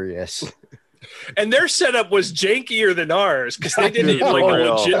hilarious. And their setup was jankier than ours, because they did it in like a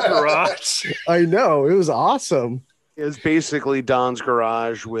legit garage. I know. It was awesome. It was basically Don's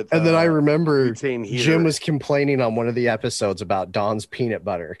garage with. And then I remember butane heater. Jim was complaining on one of the episodes about Don's peanut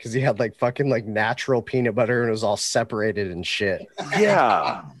butter because he had like fucking like natural peanut butter and it was all separated and shit.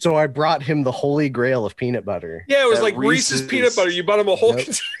 Yeah. So I brought him the holy grail of peanut butter. Yeah, it was That like Reese's peanut butter. You bought him a whole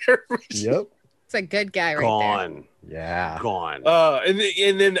container. Yep. It's a good guy right Gone. Yeah. Gone.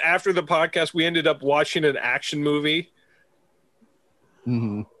 And then after the podcast, we ended up watching an action movie.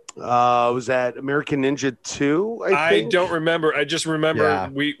 Mm-hmm. Was that American Ninja 2? I don't remember. I just remember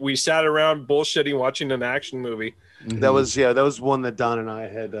we sat around bullshitting watching an action movie. That was one that Don and I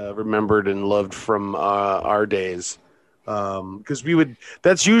had remembered and loved from our days. Because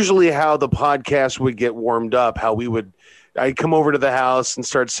that's usually how the podcast would get warmed up. I'd come over to the house and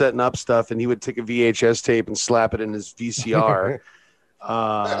start setting up stuff, and he would take a VHS tape and slap it in his VCR.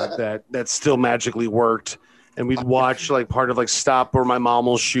 that still magically worked. And we'd watch like part of like Stop or My Mom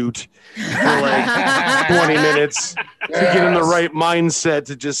Will Shoot for like 20 minutes to get in the right mindset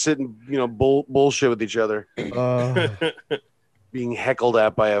to just sit and bullshit with each other. Being heckled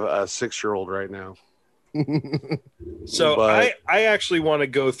at by a 6-year-old right now. So I actually want to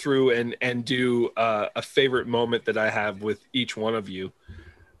go through and do a favorite moment that I have with each one of you.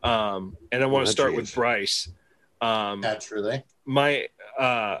 And I want to start with Bryce. Naturally.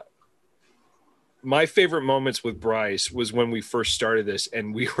 My favorite moments with Bryce was when we first started this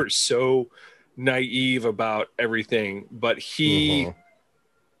and we were so naive about everything, but he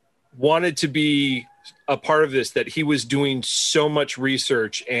wanted to be a part of this, that he was doing so much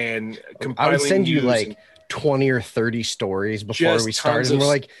research and compiling. I would send you like 20 or 30 stories before we started. And we're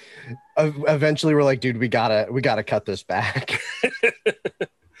like, eventually we're like, dude, we gotta cut this back.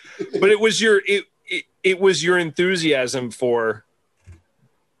 But it was your enthusiasm for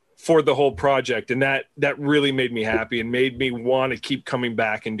the whole project, and that really made me happy and made me want to keep coming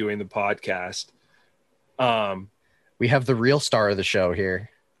back and doing the podcast. We have the real star of the show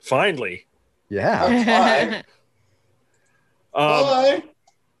here. Finally. Yeah. Hi.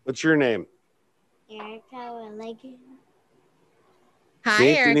 What's your name? Erica Leggett. Hi, See?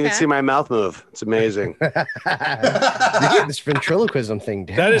 Erica. Didn't even see my mouth move. It's amazing. You're getting this ventriloquism thing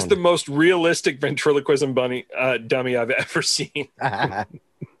down. That is the most realistic ventriloquism dummy I've ever seen.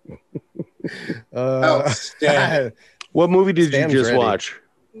 What movie did you just watch?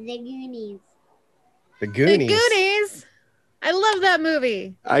 The Goonies. The Goonies. The Goonies. I love that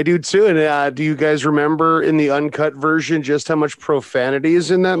movie. I do too. And do you guys remember in the uncut version just how much profanity is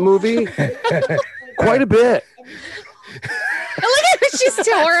in that movie? Quite a bit. Look at her. She's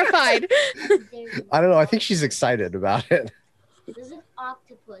horrified. I don't know. I think she's excited about it. There's an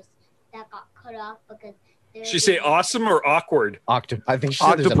octopus that got cut off because She say awesome or awkward? I think she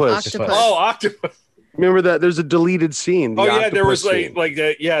said there's an octopus. Oh, octopus. Remember that? There's a deleted scene. The there was scene.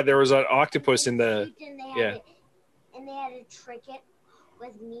 there was an octopus in the and they had to trick it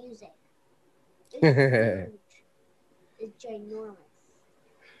with music. It's ginormous.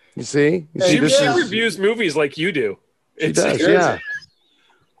 You see? She reviews movies like you do. She does, yeah.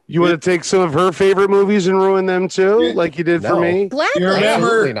 You want to take some of her favorite movies and ruin them too, like you did for me? Gladly.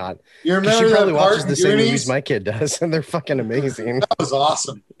 Absolutely not. You remember she probably that part watches in the same Goonies? movies my kid does, and they're fucking amazing. That was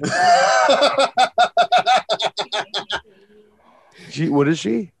awesome. What is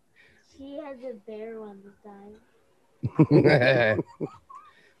she? She has a bear on the side.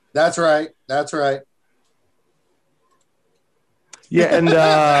 That's right. That's right. Yeah,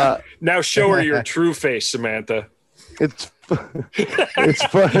 and now show her your true face, Samantha. It's fun. There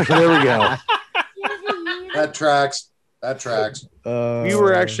we go. That tracks. That tracks. We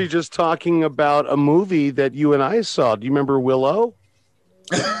were actually just talking about a movie that you and I saw. Do you remember Willow?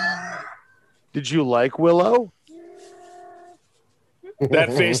 Did you like Willow?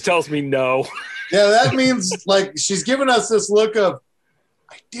 That face tells me no. Yeah, that means like she's giving us this look of,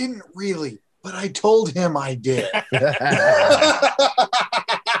 I didn't really, but I told him I did.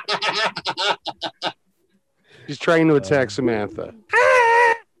 She's trying to attack Samantha.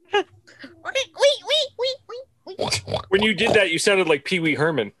 When you did that, you sounded like Pee Wee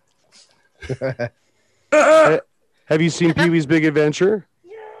Herman. Have you seen Pee Wee's Big Adventure?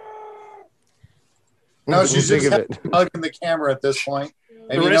 No, she's just hugging the camera at this point.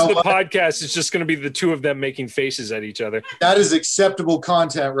 And the rest of the podcast is just going to be the two of them making faces at each other. That is acceptable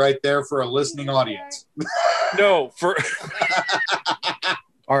content right there for a listening audience. No, for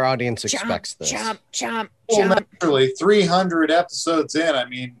our audience expects this. Chomp. Well, naturally, 300 episodes in. I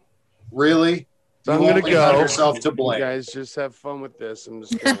mean, really? So I'm going to go. Yourself to blame. You guys just have fun with this. I'm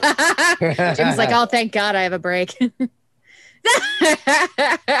just gonna... Jim's like, oh, thank God I have a break.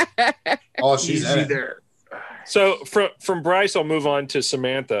 Oh, she's easy there. So from Bryce, I'll move on to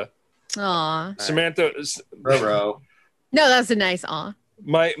Samantha. Aw. Samantha, bro. No, that's a nice aw.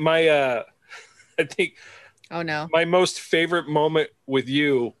 My I think Oh no. my most favorite moment with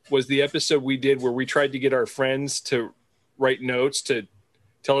you was the episode we did where we tried to get our friends to write notes to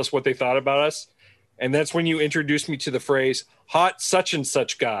tell us what they thought about us. And that's when you introduced me to the phrase hot such and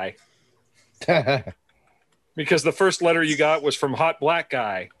such guy. Because the first letter you got was from hot black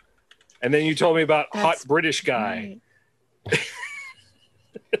guy. And then you told me about hot British guy.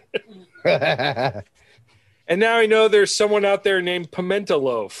 Right. And now I know there's someone out there named Pimento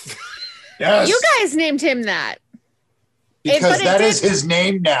Loaf. Yes. You guys named him that. Because that is his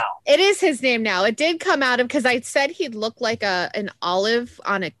name now. It is his name now. It did come out of because I said he'd look like an olive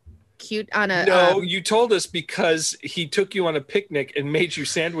on a No, you told us because he took you on a picnic and made you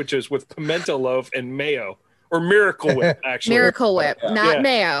sandwiches with pimento loaf and mayo, or Miracle Whip, actually. Miracle Whip, not Yeah.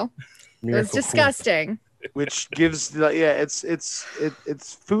 mayo. It was Miracle disgusting. Which gives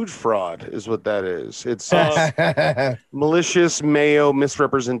it's food fraud is what that is. It's malicious mayo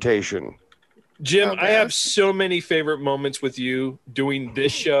misrepresentation. Jim, I have so many favorite moments with you doing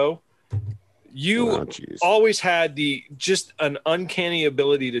this show. You always had just an uncanny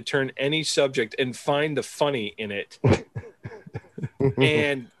ability to turn any subject and find the funny in it.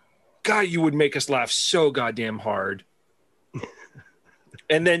 And God, you would make us laugh so goddamn hard.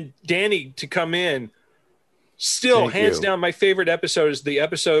 And then Danny to come in, still Thank hands you. down my favorite episode is the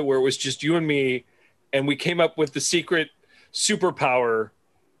episode where it was just you and me, and we came up with the secret superpower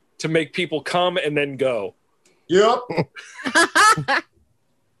to make people come and then go. Yep.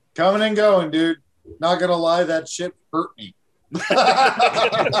 Coming and going, dude. Not gonna lie, that shit hurt me.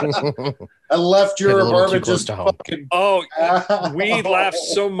 I left your apartment just fucking. Oh, we laughed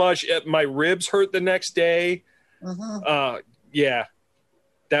so much. My ribs hurt the next day. Yeah,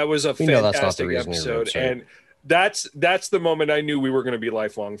 that was a We know that's not the fantastic reason your episode, ribs hurt. and that's the moment I knew we were going to be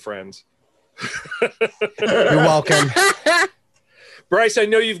lifelong friends. You're welcome. Bryce, I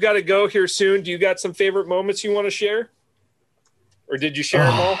know you've got to go here soon. Do you got some favorite moments you want to share? Or did you share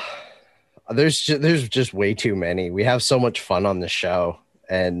them all? There's just way too many. We have so much fun on the show,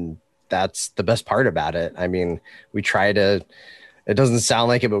 and that's the best part about it. I mean, we try to, it doesn't sound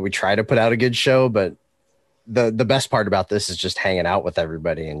like it, but we try to put out a good show, but the best part about this is just hanging out with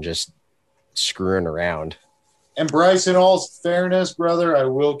everybody and just screwing around. And Bryce, in all fairness, brother, I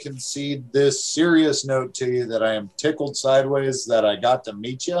will concede this serious note to you that I am tickled sideways that I got to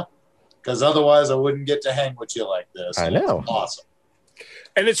meet you, because otherwise I wouldn't get to hang with you like this. I know. It's awesome.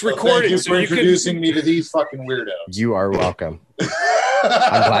 And it's So recorded. thank you so for you can- introducing me to these fucking weirdos. You are welcome.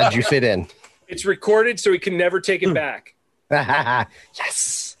 I'm glad you fit in. It's recorded, so we can never take it back.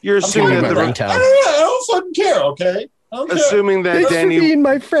 Yes. You're I'm assuming fine that with the that. I don't fucking care, okay? I don't care. assuming that Thanks for Danny being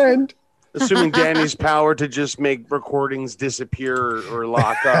my friend. assuming Danny's power to just make recordings disappear or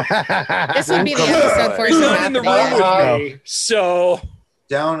lock up. This would be the Come episode on. for He's not in the room with me, so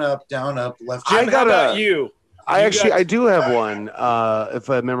Down, up, left. Jim, how about you? I do have one. If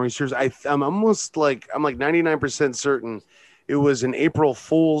memory serves, I'm almost like I'm like 99% certain it was an April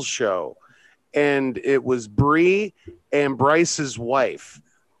Fool's show, and it was Bree and Bryce's wife,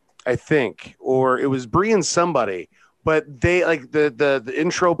 I think, or it was Bree and somebody. But they like the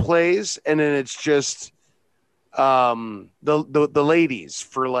intro plays, and then it's just the ladies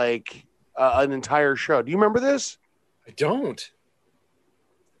for like an entire show. Do you remember this? I don't.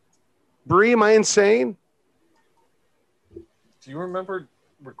 Bree, am I insane? Do you remember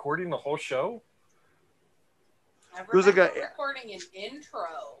recording the whole show? It was like a recording an intro.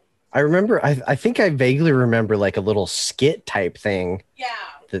 I remember, I think I vaguely remember like a little skit type thing. Yeah.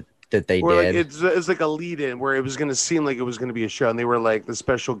 That they Or did. like it's like a lead-in where it was going to seem like it was going to be a show, and they were like the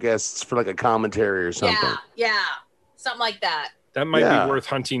special guests for like a commentary or something. Yeah. Something like that. That might Yeah. be worth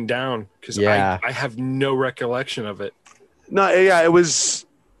hunting down because Yeah. I have no recollection of it. No, yeah, it was.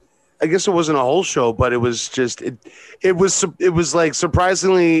 I guess it wasn't a whole show, but it was just it was like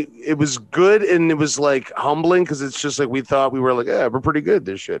surprisingly it was good, and it was like humbling because it's just like we thought we were like, yeah, we're pretty good at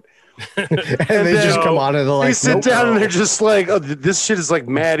this shit. and they just come on and they're like, They sit "Nope, down and they're just like, oh, this shit is like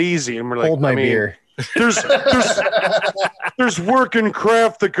mad easy, and we're like, hold my I mean, beer. There's work and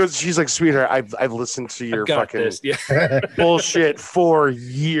craft that goes. She's like, sweetheart, I've listened to your got fucking this. Yeah. bullshit for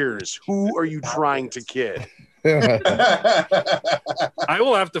years. Who are you trying to kid? I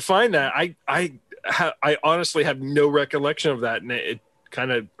will have to find that. I honestly have no recollection of that, and it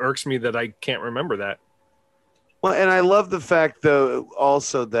kind of irks me that I can't remember that. Well, and I love the fact though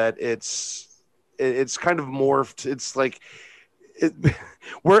also that it's kind of morphed. It's like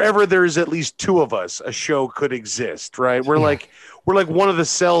wherever there's at least two of us, a show could exist, right? We're like one of the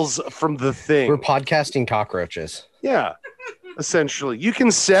cells from the thing. We're podcasting cockroaches. Yeah, essentially, you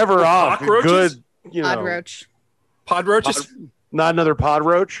can sever off a Cockroaches? good, you know, Odd roach. Pod roaches? Not another pod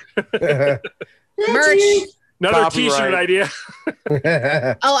roach. Merch. Another Copyright. T-shirt idea.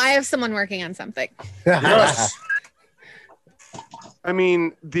 Oh, I have someone working on something. Yes. I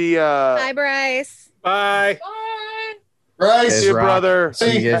mean, the Hi, Bryce. Bye. Bryce, Guys your rock. brother.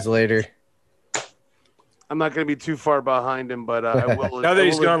 See you guys later. I'm not going to be too far behind him, but I will. Now that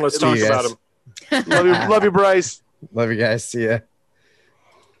he's gone, let's talk you about guys. him. Love you, Bryce. Love you guys. See ya.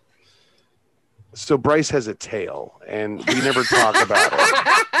 So Bryce has a tail, and we never talk about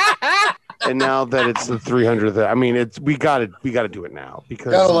it. And now that it's the 300th, I mean, we got to do it now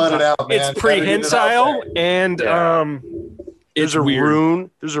because gotta let it out, man. It's prehensile, and there's it's a weird.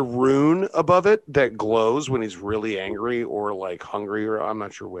 rune. There's a rune above it that glows when he's really angry or like hungry, or I'm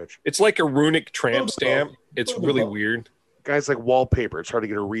not sure which. It's like a runic tramp stamp. It's really weird. Guy's like wallpaper. It's hard to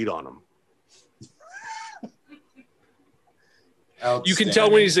get a read on him. You can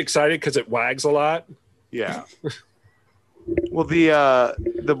tell when he's excited because it wags a lot. Yeah. Well,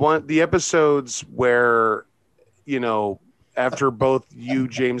 the episodes where, you know, after both you,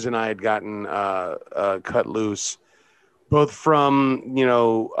 James, and I had gotten cut loose, both from, you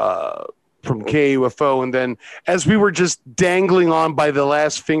know, from KUFO, and then as we were just dangling on by the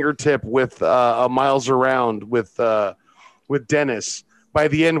last fingertip with Miles Around with Dennis, by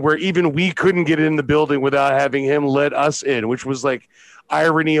the end where even we couldn't get in the building without having him let us in, which was like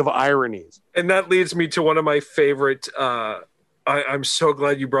irony of ironies. And that leads me to one of my favorite. I'm so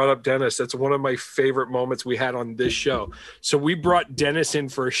glad you brought up Dennis. That's one of my favorite moments we had on this show. So we brought Dennis in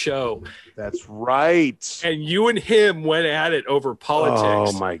for a show. That's right. And you and him went at it over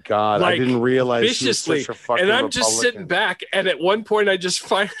politics. Oh my God. Like, I didn't realize viciously. he was such a fucking and I'm just Republican. sitting back. And at one point I just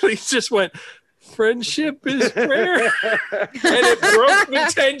finally just went, friendship is rare. And it broke the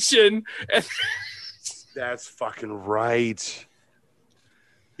tension. And That's fucking right.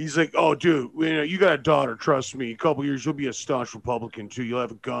 He's like, oh, dude, you know, you got a daughter. Trust me. A couple years, you'll be a staunch Republican, too. You'll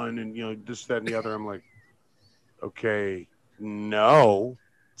have a gun and, you know, this, that, and the other. I'm like, okay, no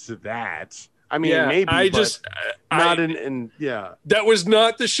to that. I mean, yeah, maybe, I but just not in, yeah. That was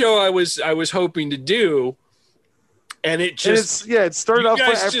not the show I was hoping to do. And it just, it started you off,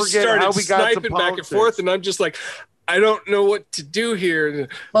 guys I just forget started how we got to sniping back and politics. forth. And I'm just like, I don't know what to do here.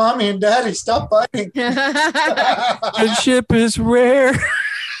 Mommy and Daddy, stop fighting. Friendship is rare.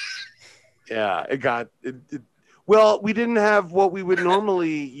 Yeah, well, we didn't have what we would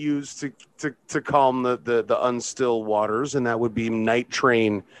normally use to calm the unstill waters, and that would be Night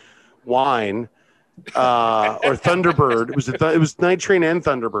Train wine or Thunderbird. It was Night Train and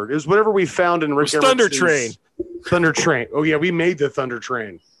Thunderbird. It was whatever we found in Rick Thunder Erickson's- Train. Thunder Train. Oh yeah, we made the Thunder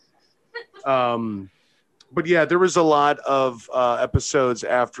Train. But yeah, there was a lot of episodes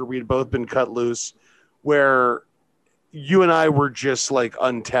after we'd both been cut loose where you and I were just like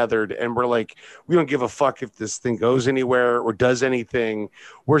untethered, and we're like, we don't give a fuck if this thing goes anywhere or does anything.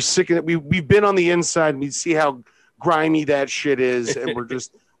 We're sick of it. We've been on the inside. We see how grimy that shit is, and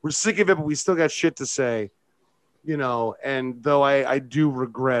we're sick of it, but we still got shit to say, you know. And though I do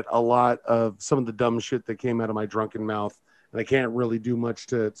regret a lot of some of the dumb shit that came out of my drunken mouth, and I can't really do much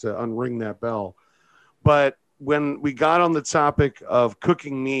to unring that bell. But when we got on the topic of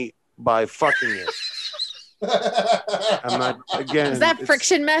cooking meat by fucking it. I'm not, again. Is that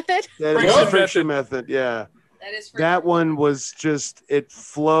friction method? That is the friction method, yeah. That is that one was just, it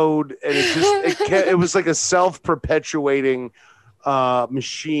flowed, and it was like a self-perpetuating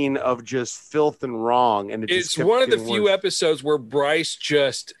machine of just filth and wrong. And It's one of the few episodes where Bryce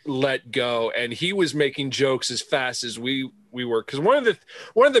just let go, and he was making jokes as fast as we were. Because one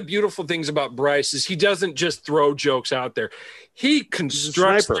of the beautiful things about Bryce is he doesn't just throw jokes out there. He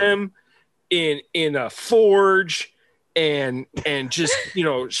constructs them in a forge and just, you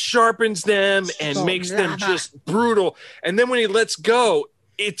know, sharpens them and makes them just brutal. And then when he lets go,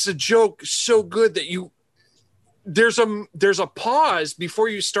 it's a joke so good that there's a pause before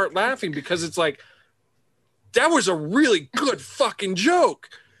you start laughing, because it's like, that was a really good fucking joke.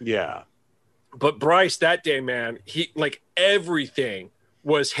 Yeah. But Bryce that day, man, he, like, everything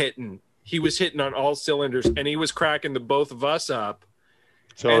was hitting. He was hitting on all cylinders, and he was cracking the both of us up.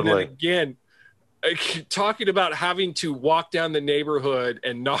 Totally. And then again, talking about having to walk down the neighborhood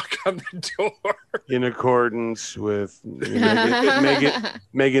and knock on the door in accordance with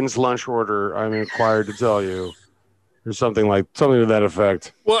Megan's lunch order, I'm required to tell you, or something to that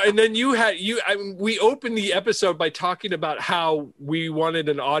effect. Well, and then we opened the episode by talking about how we wanted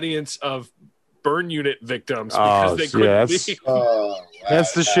an audience of burn unit victims because they couldn't leave.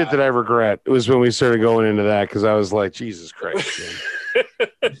 That's the shit that I regret. It was when we started going into that, because I was like, Jesus Christ, man.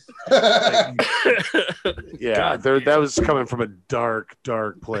 Yeah, that was coming from a dark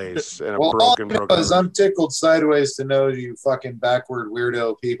place and a Well, broken. I'm tickled sideways to know you fucking backward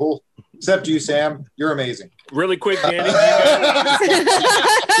weirdo people. Except you, Sam. You're amazing. Really quick, Danny.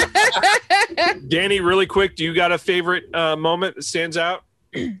 Danny, really quick. Do you got a favorite moment that stands out?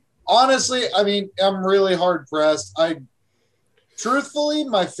 Honestly, I mean, I'm really hard pressed. Truthfully,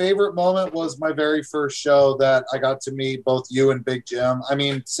 my favorite moment was my very first show that I got to meet both you and Big Jim. I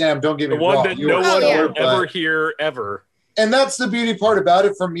mean, Sam, don't get me wrong. The one that no one will ever hear ever. And that's the beauty part about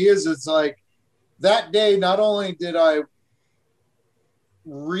it for me is it's like that day, not only did I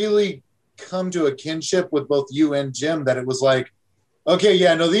really come to a kinship with both you and Jim, that it was like, okay,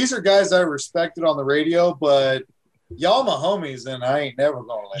 yeah, no, these are guys I respected on the radio, but y'all my homies, and I ain't never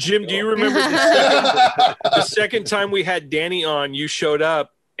gonna let Jim, do you remember the second time we had Danny on, you showed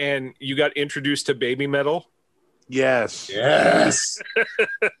up and you got introduced to baby metal? Yes.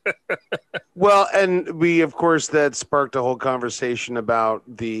 Well, and we, of course, that sparked a whole conversation about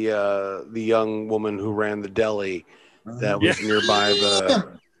the young woman who ran the deli that was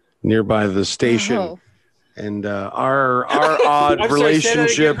nearby the station. Oh. And our odd I'm relationship. Sorry,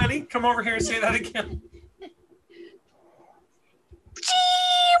 say that again, honey. Come over here and say that again.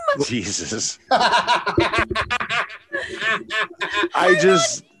 Jesus. I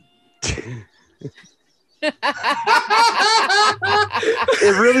just it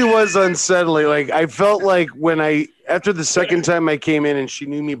really was unsettling. Like I felt like after the second time I came in and she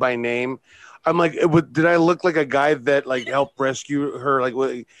knew me by name, I'm like, did I look like a guy that like helped rescue her?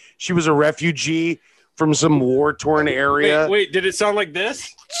 Like she was a refugee from some war-torn area. Wait, did it sound like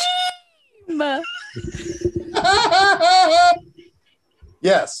this?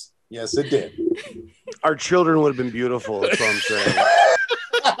 Yes, it did. Our children would have been beautiful. That's what I'm saying.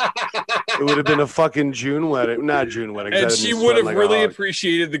 It would have been a fucking June wedding, not June wedding. And she would have really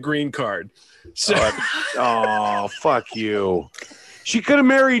appreciated the green card. So, fuck you. She could have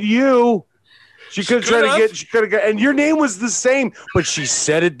married you. She could have tried to get. She could have got. And your name was the same, but she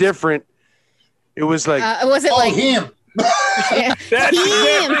said it different. It was like, was it like him? Yeah. That's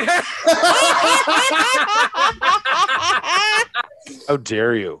him. How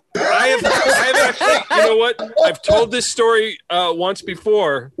dare you? I have actually, you know what? I've told this story once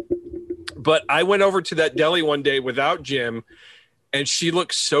before, but I went over to that deli one day without Jim, and she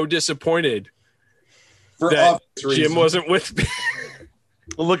looked so disappointed that Jim wasn't with me.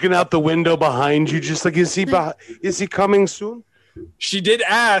 Looking out the window behind you, just like, is he coming soon? She did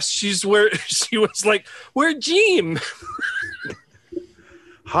ask. She was like, "Where Jim?"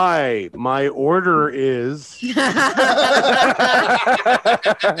 Hi, my order is. Yeah.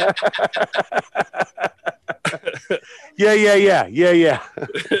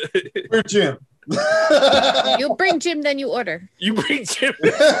 Where Jim? You bring Jim, then you order. You bring Jim.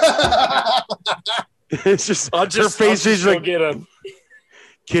 It's just her face is like, get him.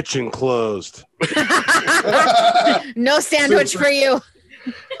 Kitchen closed. No sandwich for you.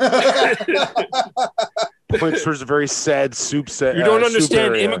 Points towards a very sad soup set. You don't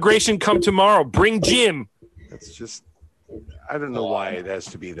understand. Immigration come tomorrow. Bring Jim. It's just, I don't know why it has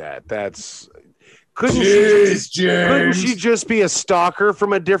to be that. Couldn't she just be a stalker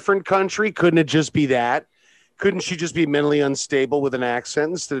from a different country? Couldn't it just be that? Couldn't she just be mentally unstable with an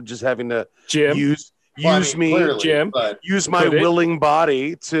accent instead of just having to use my willing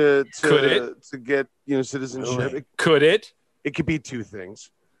body to get citizenship? Could it? It could be two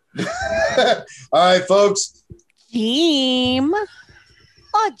things. All right, folks. Jim.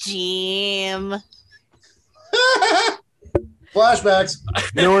 Oh, Jim. Flashbacks.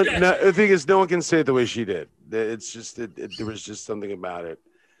 The thing is, no one can say it the way she did. It's just there was just something about it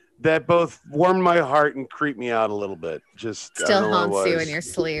that both warmed my heart and creeped me out a little bit. Just still haunts you in your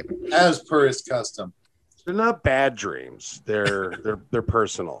sleep, as per his custom. They're not bad dreams. They're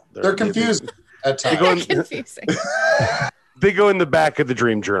personal. They're confusing at times. They're confusing. They go in the back of the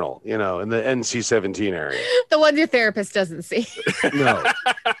dream journal, in the NC-17 area. The ones your therapist doesn't see. No,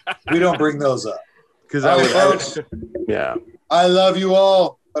 we don't bring those up. Because yeah. I love you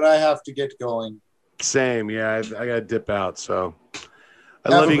all, but I have to get going. Same, yeah. I got to dip out, so I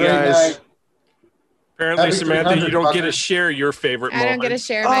love you guys. Night. Apparently, Samantha, you don't get to share your favorite moment. I don't get to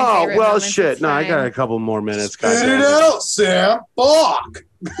share my favorite moments. Shit. No, I got a couple more minutes. Spit it out, Sam. Fuck.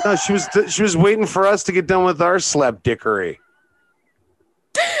 No, she was waiting for us to get done with our slap dickery.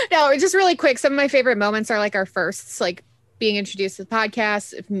 No, just really quick. Some of my favorite moments are like our firsts, like being introduced to the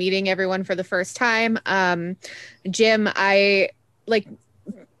podcast, meeting everyone for the first time. Jim, I like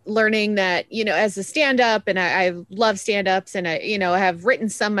learning that, as a stand-up, and I love stand-ups, and I have written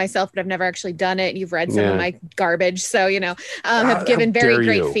some myself, but I've never actually done it. You've read some of my garbage, so have given very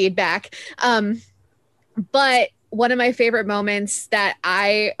great feedback. But one of my favorite moments that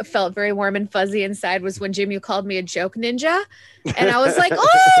I felt very warm and fuzzy inside was when, Jim, you called me a joke ninja. And I was like, oh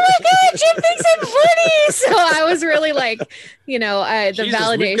my God, Jim thinks I'm funny. So I was really like, the Jesus,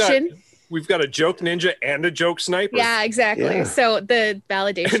 validation. We've got a joke ninja and a joke sniper. Yeah, exactly. Yeah. So the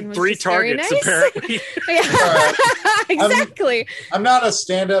validation was 3 targets, very nice. apparently. Yeah, exactly. I'm not a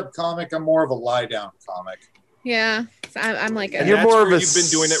stand-up comic. I'm more of a lie-down comic. Yeah, so I'm like, and you're more of you've been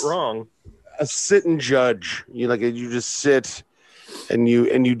doing it wrong. A sit and judge. You just sit and you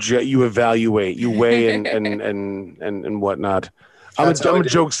evaluate, you weigh and whatnot. I'm a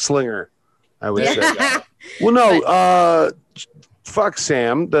joke slinger, I would say. Well, no, fuck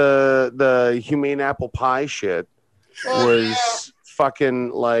Sam. The humane apple pie shit was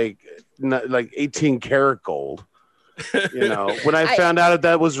fucking like 18 karat gold. When I found out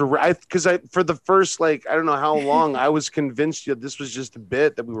that was because for the first I don't know how long I was convinced that this was just a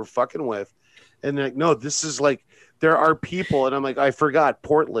bit that we were fucking with. And they're like, no, this is there are people. And I'm like, I forgot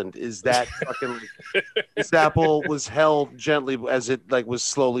Portland is that fucking this apple was held gently as it was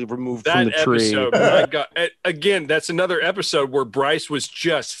slowly removed from the tree. Episode, my God. Again, that's another episode where Bryce was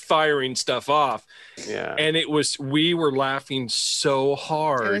just firing stuff off. Yeah. And we were laughing so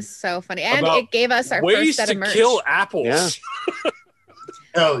hard. It was so funny. And it gave us our ways first set of merch. to kill apples. Yeah.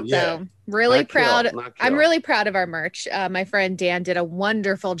 Hell yeah. So really Not proud. kill. I'm really proud of our merch. My friend Dan did a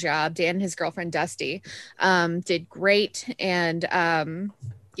wonderful job. Dan and his girlfriend Dusty did great. And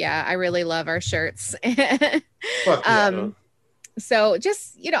I really love our shirts. Fuck yeah. So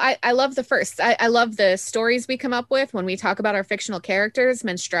just, I love the first. I love the stories we come up with when we talk about our fictional characters.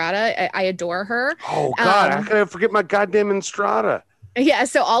 Menstrata, I adore her. Oh, God, how can I forget my goddamn Menstrata? Yeah,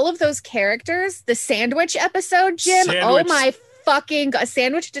 so all of those characters, the sandwich episode, Jim, oh my fucking God,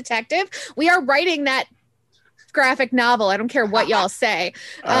 Sandwich Detective. We are writing that graphic novel. I don't care what y'all say.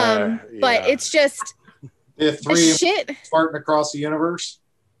 But it's just the 3 shit. Spartan across the universe.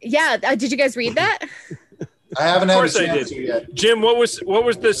 Yeah, did you guys read that? I haven't had a chance to yet. Jim, what was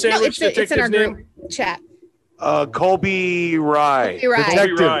the Sandwich Detective's it's in our name? group chat. Colby Rye.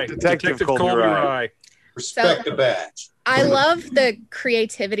 Detective Colby Rye. Respect the badge. I love the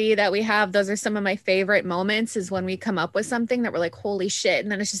creativity that we have. Those are some of my favorite moments is when we come up with something that we're like, holy shit.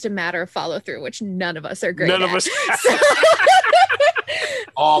 And then it's just a matter of follow through, which none of us are great None at. of us.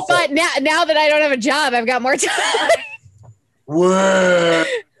 Awful. But now that I don't have a job, I've got more time. Whoa.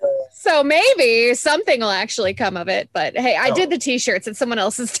 So maybe something will actually come of it. But hey, I did the t-shirts. It's someone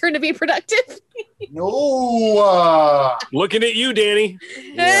else's turn to be productive. No. Looking at you, Danny.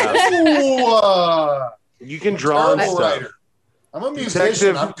 Yeah. No. You can draw and stuff. Writer. I'm a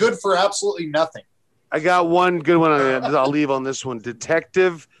musician. I'm good for absolutely nothing. I got one good one I'll leave on this one.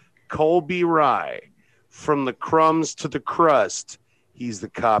 Detective Colby Rye. From the crumbs to the crust, he's the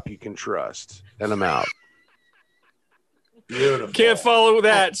cop you can trust. And I'm out. Beautiful. Can't follow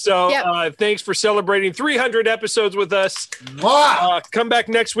that. So thanks for celebrating 300 episodes with us. Come back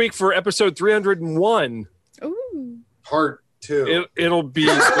next week for episode 301. Ooh. Part 2. It'll be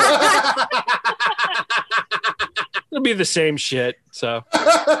it'll be the same shit. So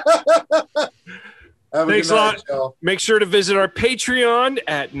thanks a lot. Joe. Make sure to visit our Patreon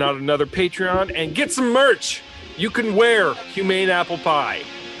at Not Another Patreon and get some merch. You can wear Humane Apple Pie.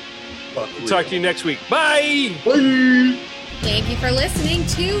 We'll talk to you next week. Bye. Bye. Thank you for listening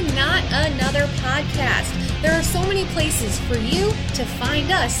to Not Another Podcast. There are so many places for you to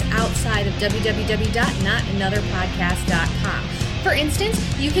find us outside of www.notanotherpodcast.com. For instance,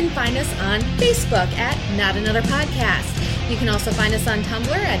 you can find us on Facebook at Not Another Podcast. You can also find us on Tumblr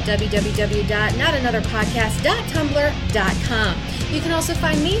at www.notanotherpodcast.tumblr.com. You can also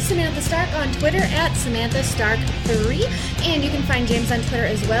find me, Samantha Stark, on Twitter at Samantha Stark3. And you can find James on Twitter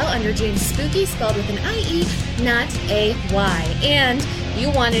as well under James Spooky, spelled with an I-E, not a Y. And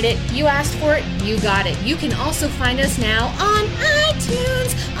you wanted it, you asked for it, you got it. You can also find us now on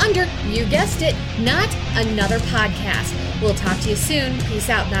iTunes under, you guessed it, Not Another Podcast. We'll talk to you soon. Peace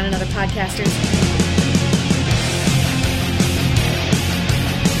out, Not Another Podcasters.